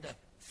kind of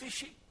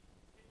fishy?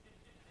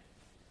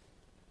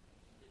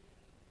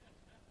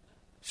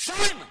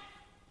 Simon,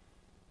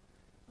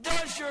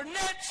 does your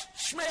nets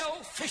smell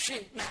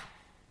fishy now?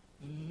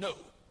 No.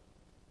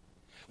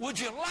 Would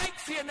you like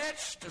for your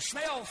nets to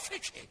smell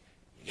fishy?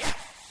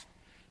 Yes.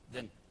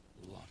 Then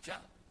launch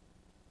out.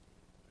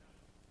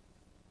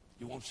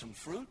 You want some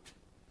fruit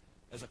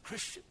as a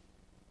Christian?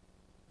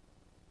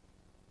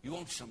 You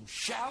want some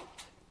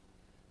shout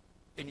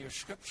in your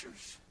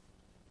scriptures?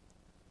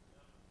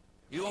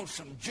 You want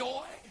some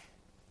joy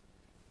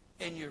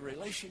in your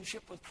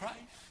relationship with Christ?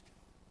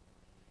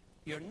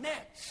 Your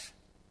nets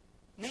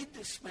need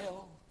to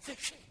smell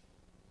fishy.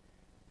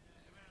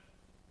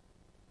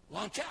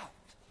 Launch out.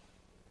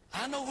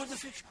 I know where the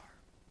fish are.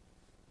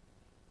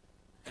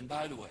 And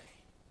by the way,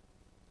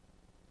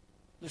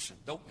 listen,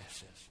 don't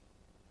miss this.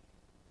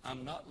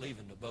 I'm not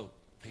leaving the boat,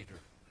 Peter.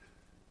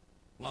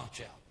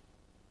 Launch out.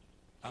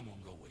 I'm going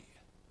to go with you.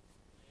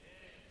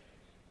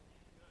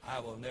 I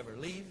will never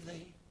leave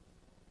thee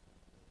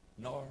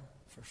nor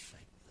forsake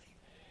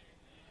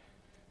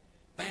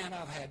thee. Man,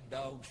 I've had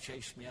dogs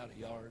chase me out of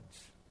yards.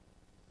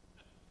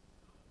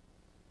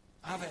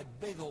 I've had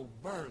big old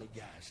burly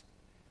guys.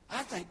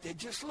 I think they're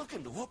just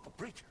looking to whoop a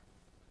preacher.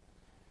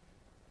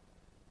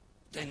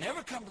 They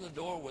never come to the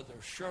door with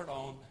their shirt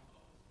on.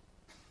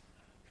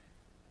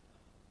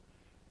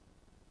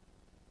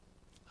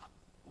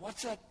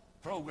 What's that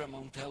program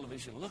on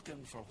television?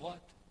 Looking for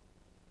what?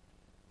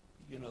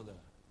 You know, the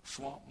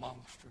swamp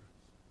monster.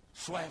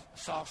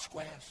 Soft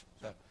squash.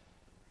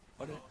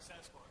 What is it?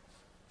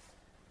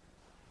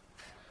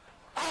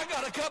 I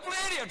got a couple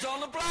of idiots on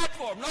the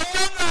platform. No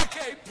wonder I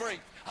can't preach.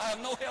 I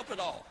have no help at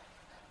all.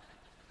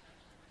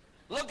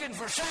 Looking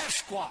for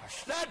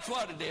Sasquatch. That's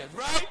what it is,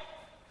 right?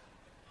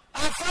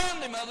 I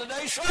found him the other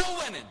day soul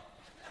winning.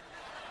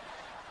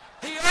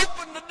 He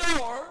opened the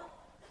door,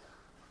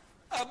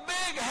 a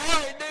big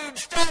hairy dude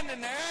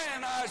standing there,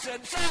 and I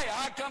said, say,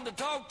 I come to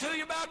talk to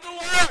you about the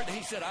Lord.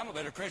 He said, I'm a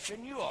better Christian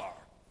than you are.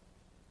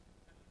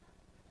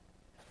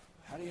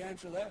 How do you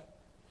answer that?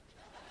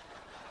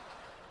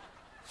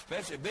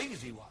 Especially big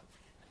as he was.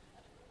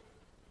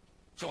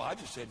 So I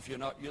just said, if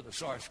you're the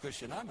sorriest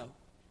Christian I know.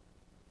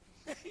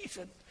 He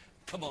said,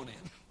 come on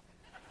in.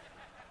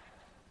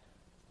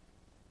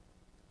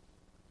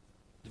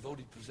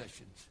 Devoted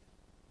possessions.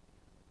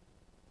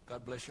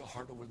 God bless your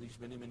heart over these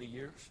many, many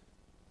years.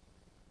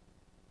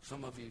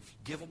 Some of you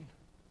have given,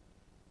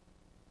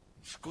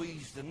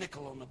 squeezed the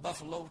nickel on the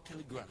buffalo till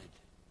he grunted.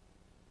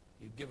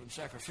 You've given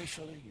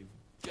sacrificially. You've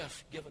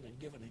just given and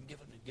given and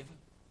given and given.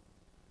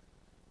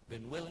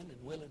 Been willing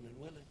and willing and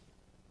willing.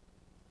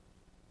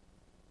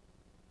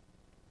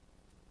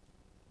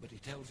 But he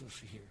tells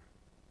us here,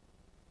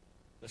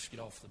 let's get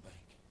off the bank.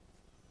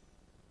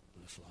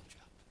 Let's launch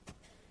out.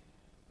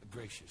 A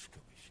gracious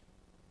commission.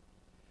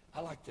 I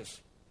like this,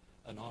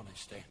 an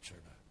honest answer,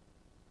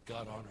 a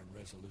God-honoring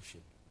resolution.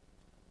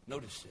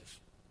 Notice this,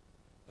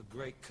 a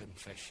great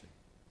confession.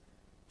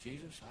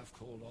 Jesus, I've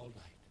called all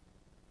night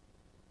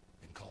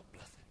and caught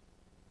nothing.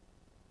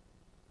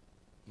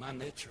 My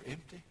nets are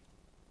empty.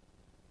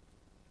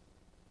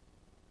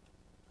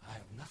 I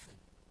have nothing.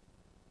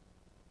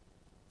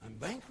 I'm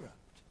bankrupt.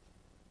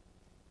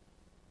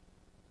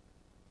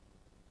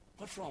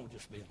 What's wrong with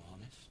just being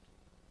honest?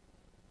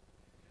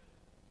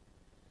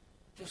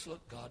 Just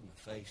look God in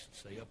the face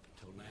and say, up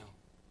until now,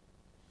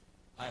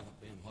 I haven't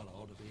been what I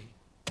ought to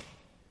be.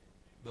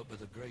 But by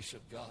the grace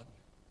of God,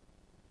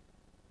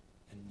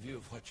 in view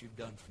of what you've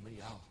done for me,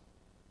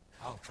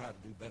 I'll try to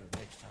do better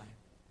next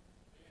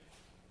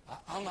time.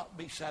 I'll not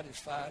be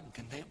satisfied and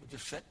content with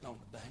just sitting on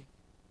the bank.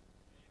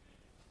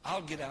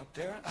 I'll get out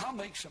there and I'll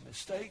make some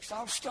mistakes.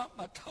 I'll stump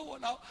my toe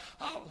and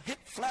I'll hit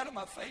flat on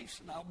my face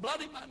and I'll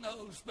bloody my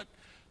nose. But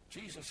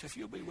Jesus, if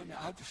you'll be with me,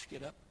 I'll just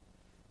get up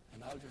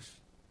and I'll just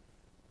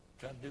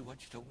try to do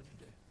what you told me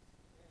to do.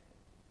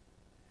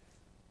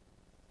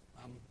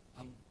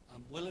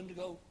 I'm willing to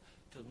go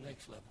to the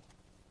next level.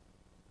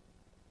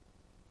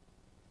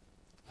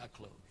 I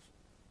close.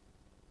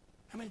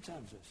 How many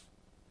times this?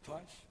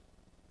 Twice?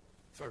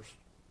 First.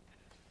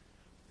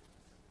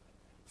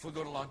 If we're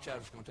going to launch out,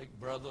 it's going to take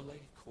brotherly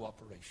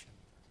cooperation.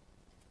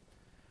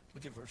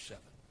 Look at verse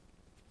 7.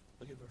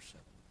 Look at verse 7.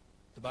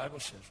 The Bible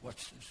says,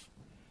 watch this.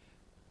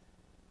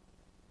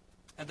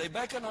 And they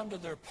beckoned unto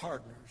their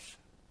partners,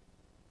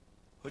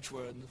 which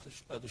were in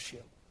the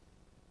ship,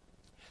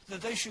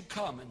 that they should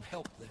come and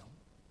help them.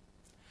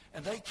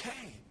 And they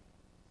came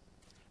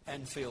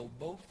and filled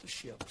both the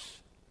ships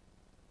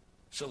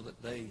so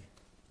that they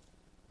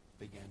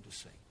began to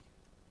sink.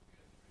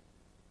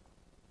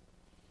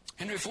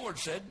 Henry Ford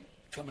said,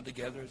 coming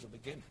together is a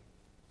beginning.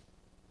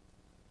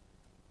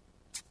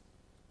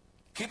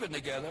 Keeping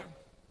together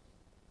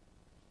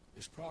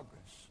is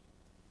progress.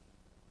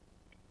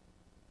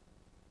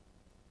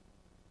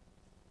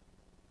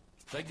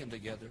 Thinking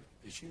together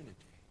is unity.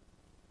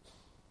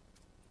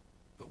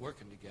 But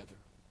working together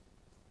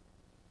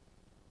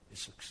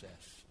is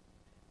success.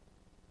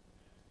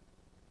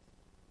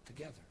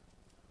 Together.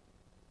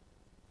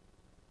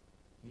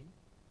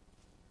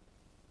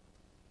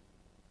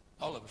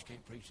 All of us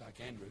can't preach like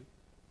Andrew.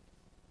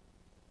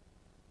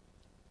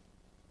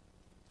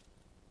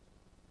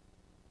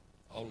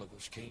 All of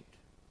us can't.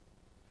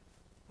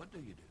 What do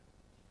you do?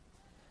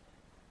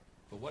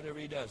 But whatever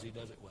he does it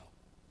well.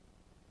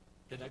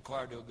 Didn't that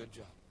choir do a good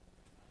job?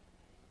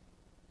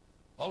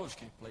 All of us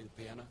can't play the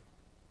piano.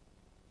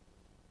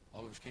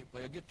 All of us can't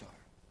play a guitar.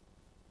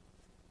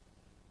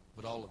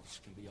 But all of us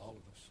can be all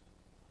of us.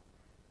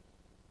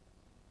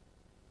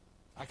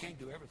 I can't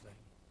do everything.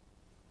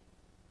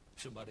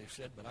 Somebody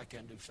said, but I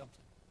can do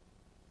something.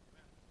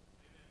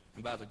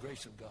 And by the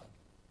grace of God,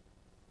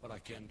 what I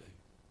can do,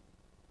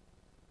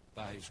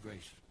 by his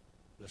grace,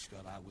 bless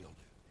God, I will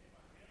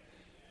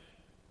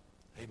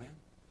do. Amen?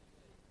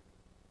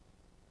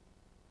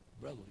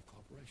 Brotherly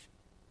cooperation.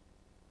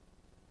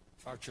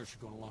 If our church is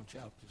going to launch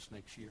out this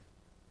next year,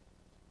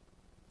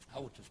 I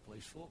want this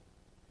place full.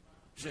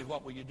 You say,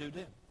 what will you do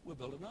then? We'll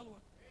build another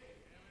one.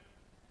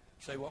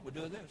 Say, what we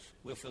do with this?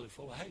 We'll fill it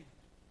full of hay.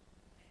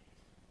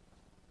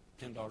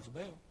 $10 a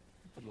bale.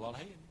 Put a lot of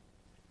hay in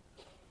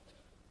it.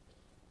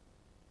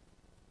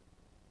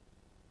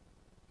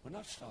 We're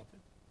not stopping.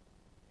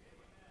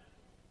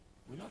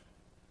 We're not.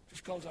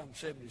 Just because I'm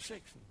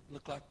 76 and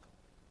look like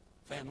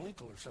Van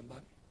Winkle or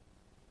somebody,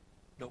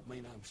 don't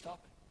mean I'm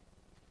stopping.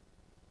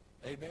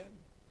 Amen?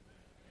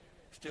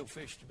 Still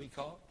fish to be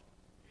caught.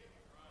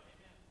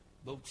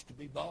 Boats to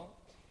be bought.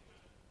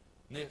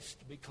 Nets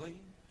to be cleaned.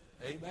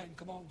 Amen?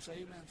 Come on, say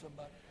amen,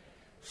 somebody.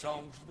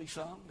 Songs to be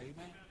sung.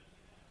 Amen?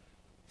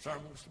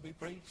 Sermons to be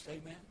preached.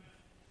 Amen?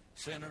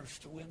 Sinners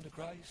to win to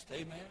Christ.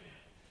 Amen?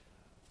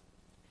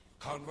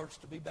 Converts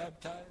to be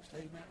baptized.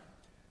 Amen?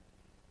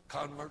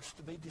 Converts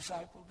to be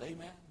discipled.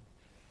 Amen?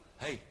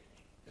 Hey,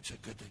 it's a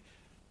good thing.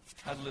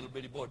 I had a little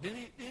bitty boy. Did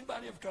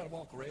anybody ever try to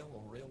walk a rail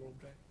on a railroad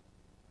track?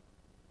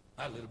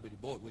 I had a little bitty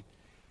boy.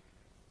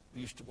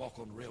 We used to walk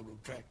on the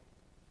railroad track.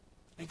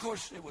 And of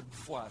course, it was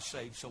before I was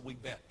saved, so we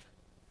bet.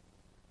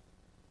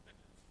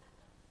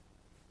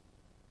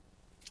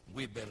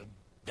 We bet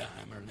a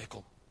dime or a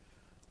nickel.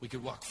 We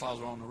could walk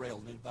farther on the rail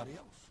than anybody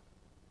else.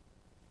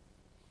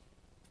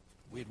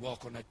 We'd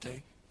walk on that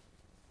thing.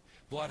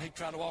 Boy, I'd hate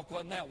to try to walk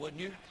one now, wouldn't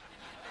you?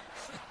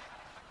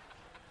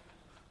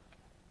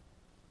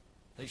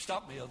 They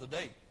stopped me the other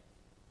day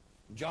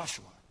in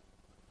Joshua.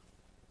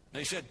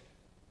 They said,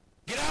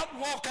 get out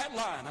and walk that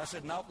line. I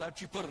said, no,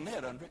 that you put a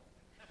net under it.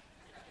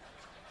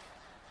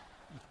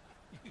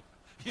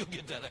 You'll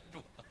get that after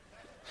a while.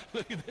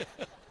 Look at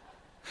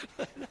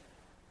that.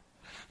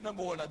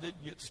 Number one, I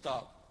didn't get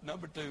stopped.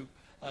 Number two,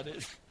 I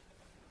didn't.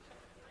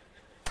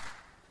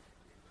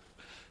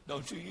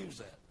 Don't you use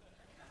that.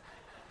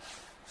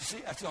 See,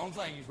 that's the only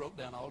thing he's wrote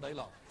down all day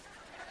long.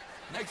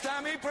 Next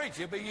time he preaches,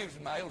 he'll be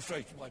using my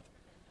illustration. Watch.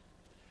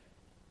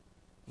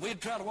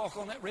 We'd try to walk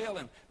on that rail,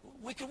 and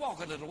we could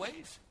walk a little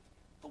ways,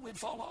 but we'd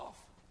fall off.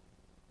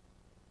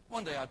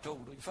 One day I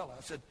told the fellow,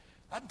 I said,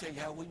 I can tell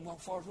you how we can walk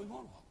as far as we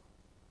want to walk.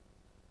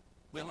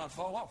 We'll not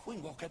fall off. We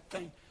can walk that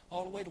thing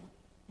all the way to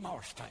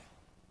Morristown.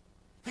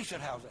 He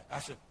said, how's that? I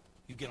said,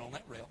 you get on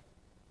that rail.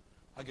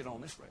 I get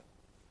on this rail.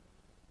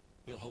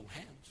 We'll hold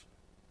hands.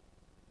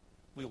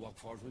 We'll walk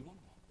as far as we want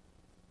to walk.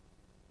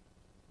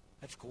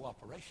 That's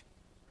cooperation.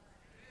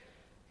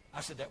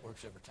 I said, that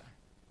works every time.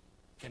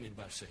 Can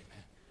anybody say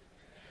amen?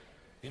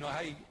 You know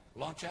how you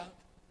launch out?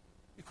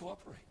 You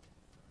cooperate.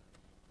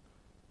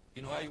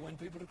 You know how you win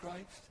people to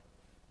Christ?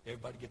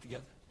 Everybody get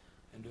together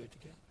and do it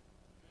together.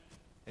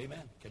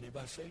 Amen. Can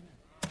anybody say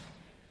amen?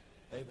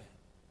 Amen.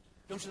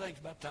 Don't you think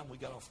it's about time we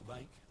got off the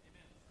bank?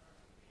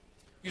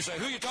 You say,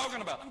 who are you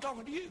talking about? I'm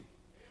talking to you.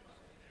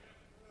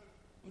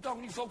 I'm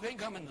talking to you folk who ain't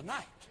coming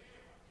tonight.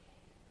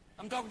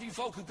 I'm talking to you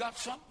folk who got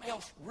something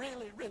else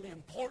really, really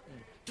important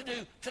to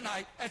do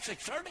tonight at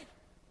 6:30.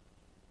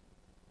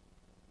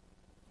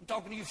 I'm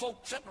talking to you folk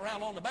sitting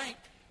around on the bank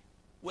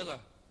with a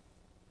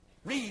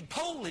reed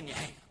pole in your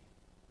hand,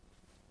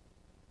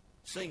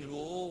 singing,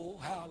 oh,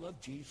 how I love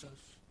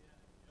Jesus,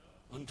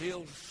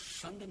 until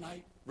Sunday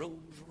night rolls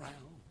around.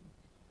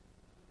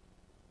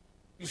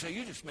 You say,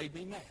 you just made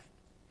me mad.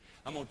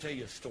 I'm going to tell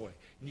you a story,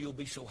 and you'll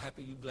be so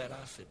happy you're glad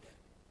I said that.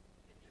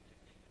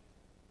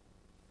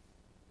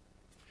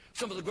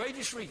 Some of the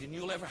greatest reading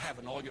you'll ever have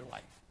in all your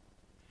life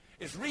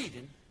is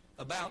reading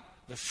about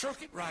the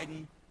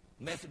circuit-riding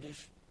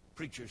Methodist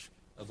preachers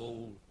of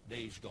old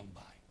days gone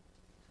by.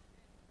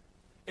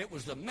 It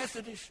was the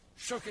Methodist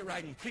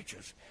circuit-riding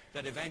preachers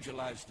that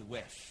evangelized the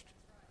West.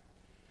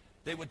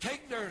 They would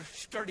take their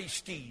sturdy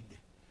steed.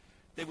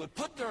 They would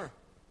put their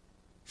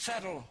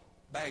saddle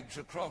bags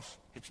across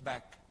its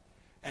back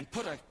and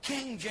put a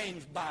King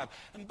James Bible.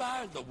 And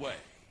by the way,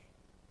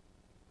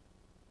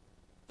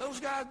 those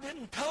guys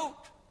didn't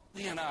tote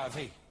the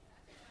NIV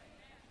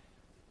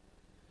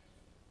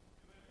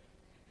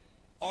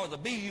or the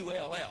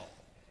BULL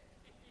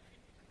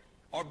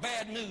or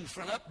bad news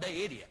for an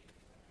upday idiot.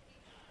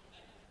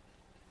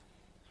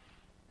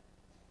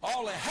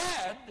 All they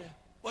had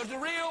was the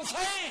real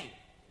thing.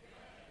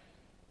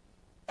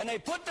 And they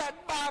put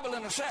that Bible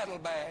in a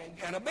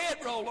saddlebag and a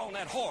bedroll on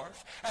that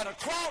horse, and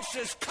across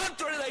this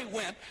country they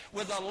went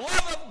with the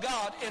love of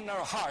God in their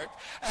heart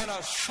and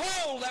a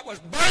soul that was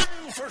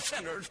burdened for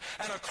sinners.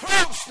 And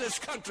across this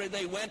country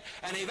they went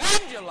and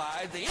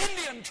evangelized the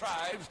Indian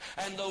tribes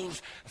and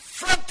those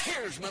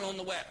frontiersmen on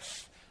the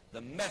west,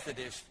 the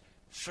Methodist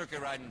circuit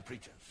riding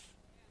preachers.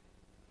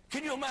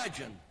 Can you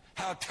imagine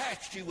how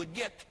attached you would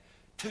get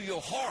to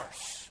your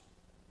horse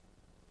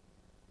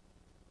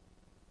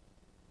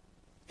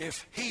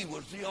if he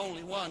was the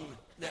only one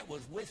that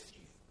was with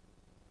you?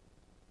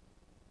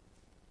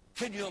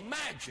 Can you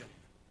imagine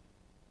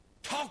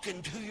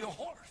talking to your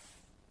horse?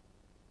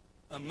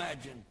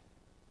 Imagine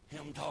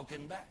him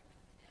talking back.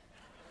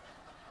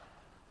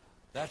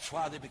 That's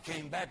why they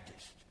became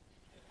Baptist.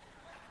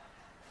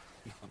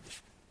 No, I'm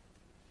just...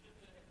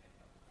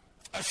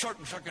 A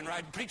certain circuit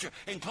riding preacher,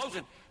 in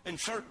closing,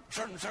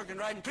 certain circuit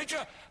riding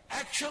preacher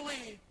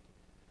actually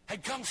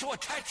had come so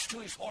attached to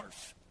his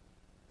horse.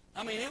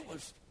 I mean, it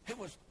was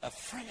a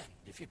friend,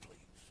 if you please.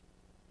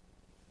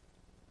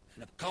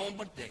 And there come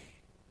a day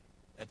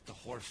that the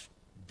horse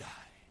died.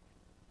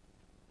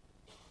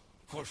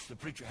 Of course, the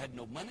preacher had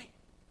no money,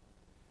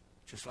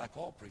 just like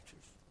all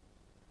preachers.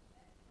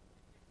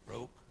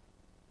 Broke.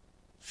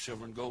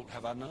 Silver and gold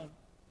have I none.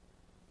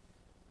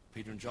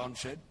 Peter and John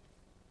said,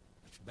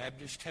 that's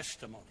Baptist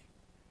testimony.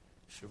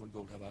 Silver and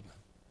gold have I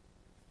none.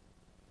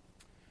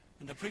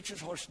 And the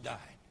preacher's horse died.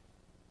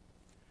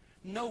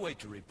 No way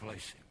to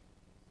replace him.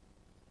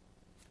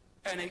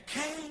 And it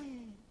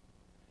came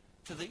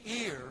to the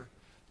ear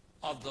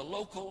of the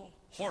local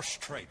horse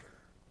trader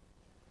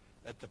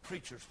that the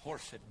preacher's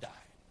horse had died.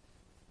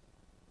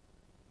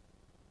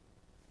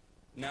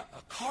 Now,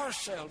 a car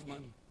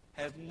salesman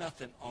has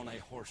nothing on a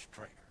horse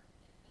trader.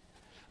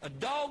 A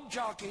dog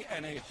jockey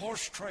and a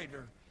horse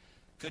trader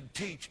could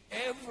teach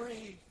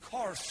every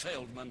car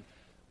salesman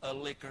a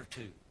lick or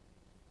two.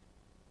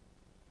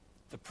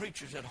 The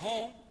preacher's at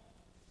home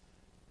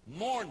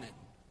mourning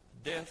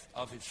the death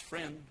of his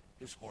friend,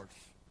 his horse.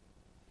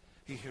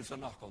 He hears a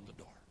knock on the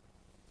door.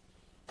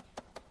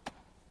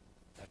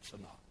 That's a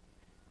knock.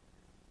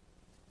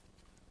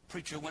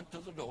 Preacher went to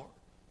the door,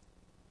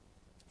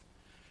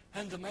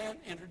 and the man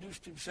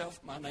introduced himself.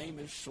 My name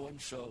is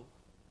so-and-so,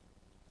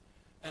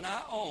 and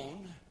I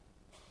own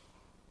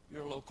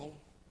your local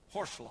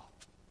horse lot.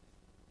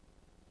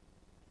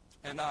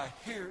 And I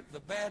hear the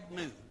bad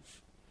news.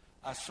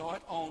 I saw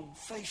it on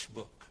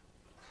Facebook.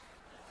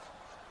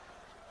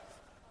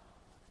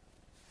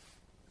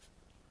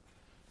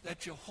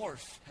 That your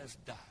horse has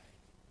died.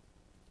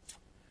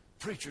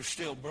 Preacher,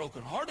 still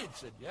broken-hearted,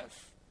 said, yes.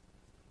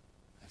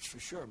 That's for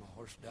sure, my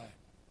horse died.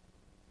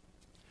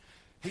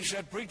 He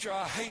said, preacher,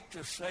 I hate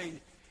to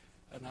say,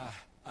 and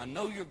I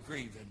know you're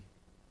grieving,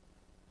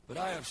 but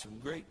I have some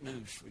great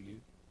news for you.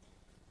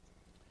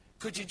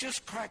 Could you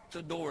just crack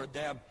the door a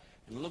dab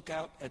and look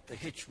out at the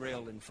hitch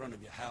rail in front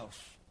of your house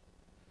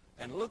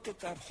and look at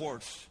that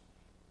horse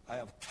I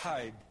have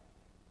tied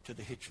to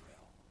the hitch rail?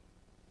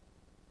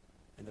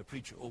 And the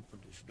preacher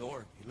opened his door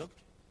and he looked.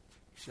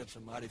 He said, it's a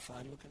mighty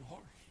fine-looking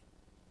horse.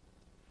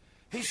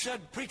 He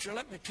said, preacher,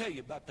 let me tell you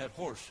about that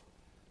horse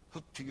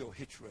hooked to your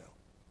hitch rail.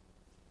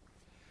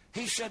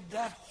 He said,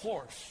 that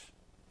horse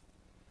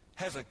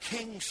has a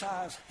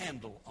king-size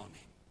handle on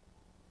him.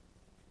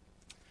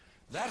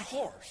 That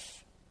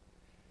horse,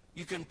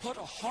 you can put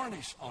a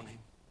harness on him,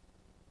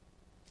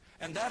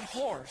 and that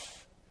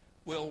horse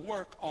will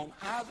work on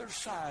either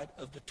side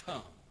of the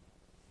tongue.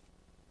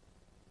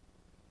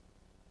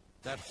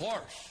 That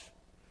horse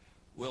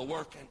will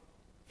work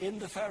in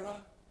the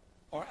farrow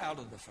or out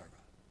of the farrow.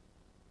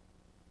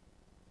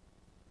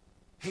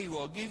 He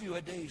will give you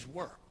a day's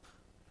work.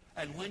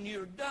 And when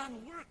you're done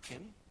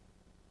working,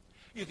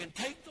 you can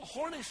take the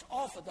harness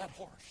off of that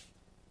horse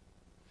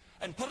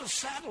and put a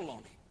saddle on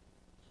him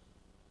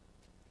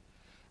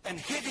and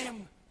hit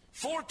him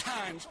 4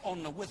 times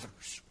on the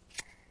withers.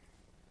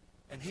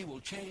 And he will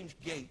change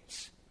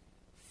gaits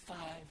 5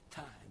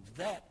 times.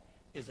 That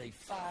is a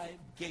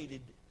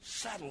 5-gated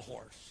saddle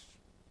horse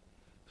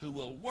who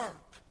will work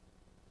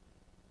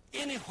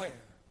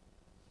anywhere,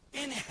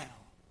 anyhow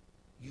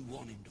you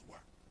want him to work.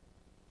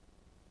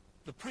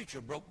 The preacher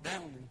broke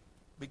down and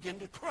began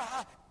to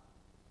cry.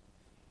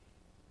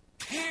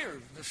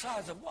 Tears the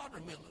size of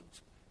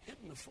watermelons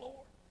hitting the floor.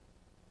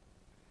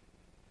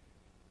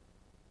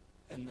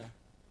 And the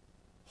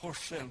horse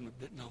salesman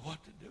didn't know what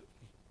to do.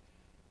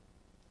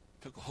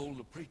 He took a hold of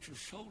the preacher's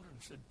shoulder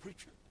and said,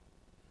 preacher,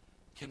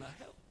 can I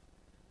help?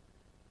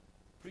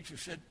 Preacher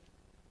said,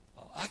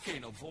 I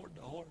can't afford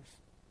the horse,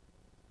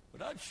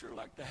 but I'd sure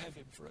like to have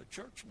him for a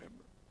church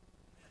member.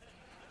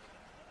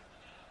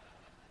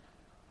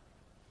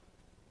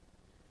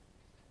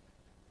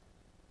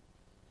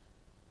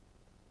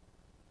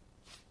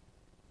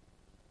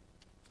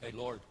 Hey,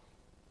 Lord,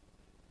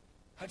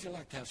 how'd you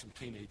like to have some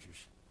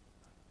teenagers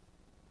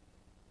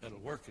that'll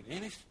work in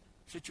any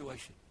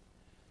situation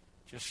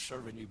just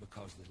serving you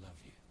because they love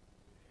you?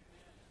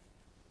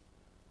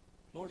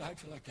 Lord, how'd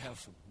you like to have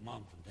some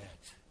moms and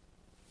dads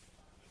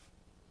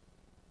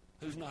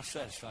who's not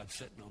satisfied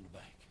sitting on the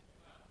bank?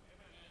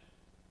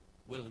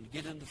 willing to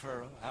get in the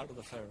Pharaoh, out of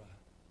the Pharaoh.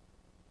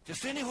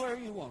 Just anywhere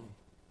you want them.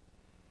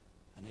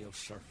 And they'll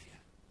serve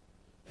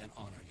you and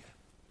honor you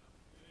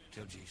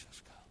till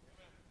Jesus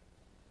comes.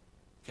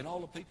 Can all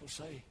the people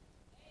say?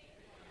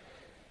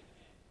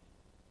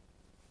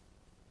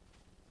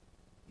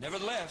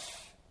 Nevertheless,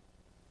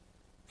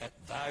 at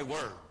thy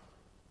word,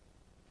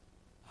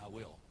 I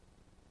will.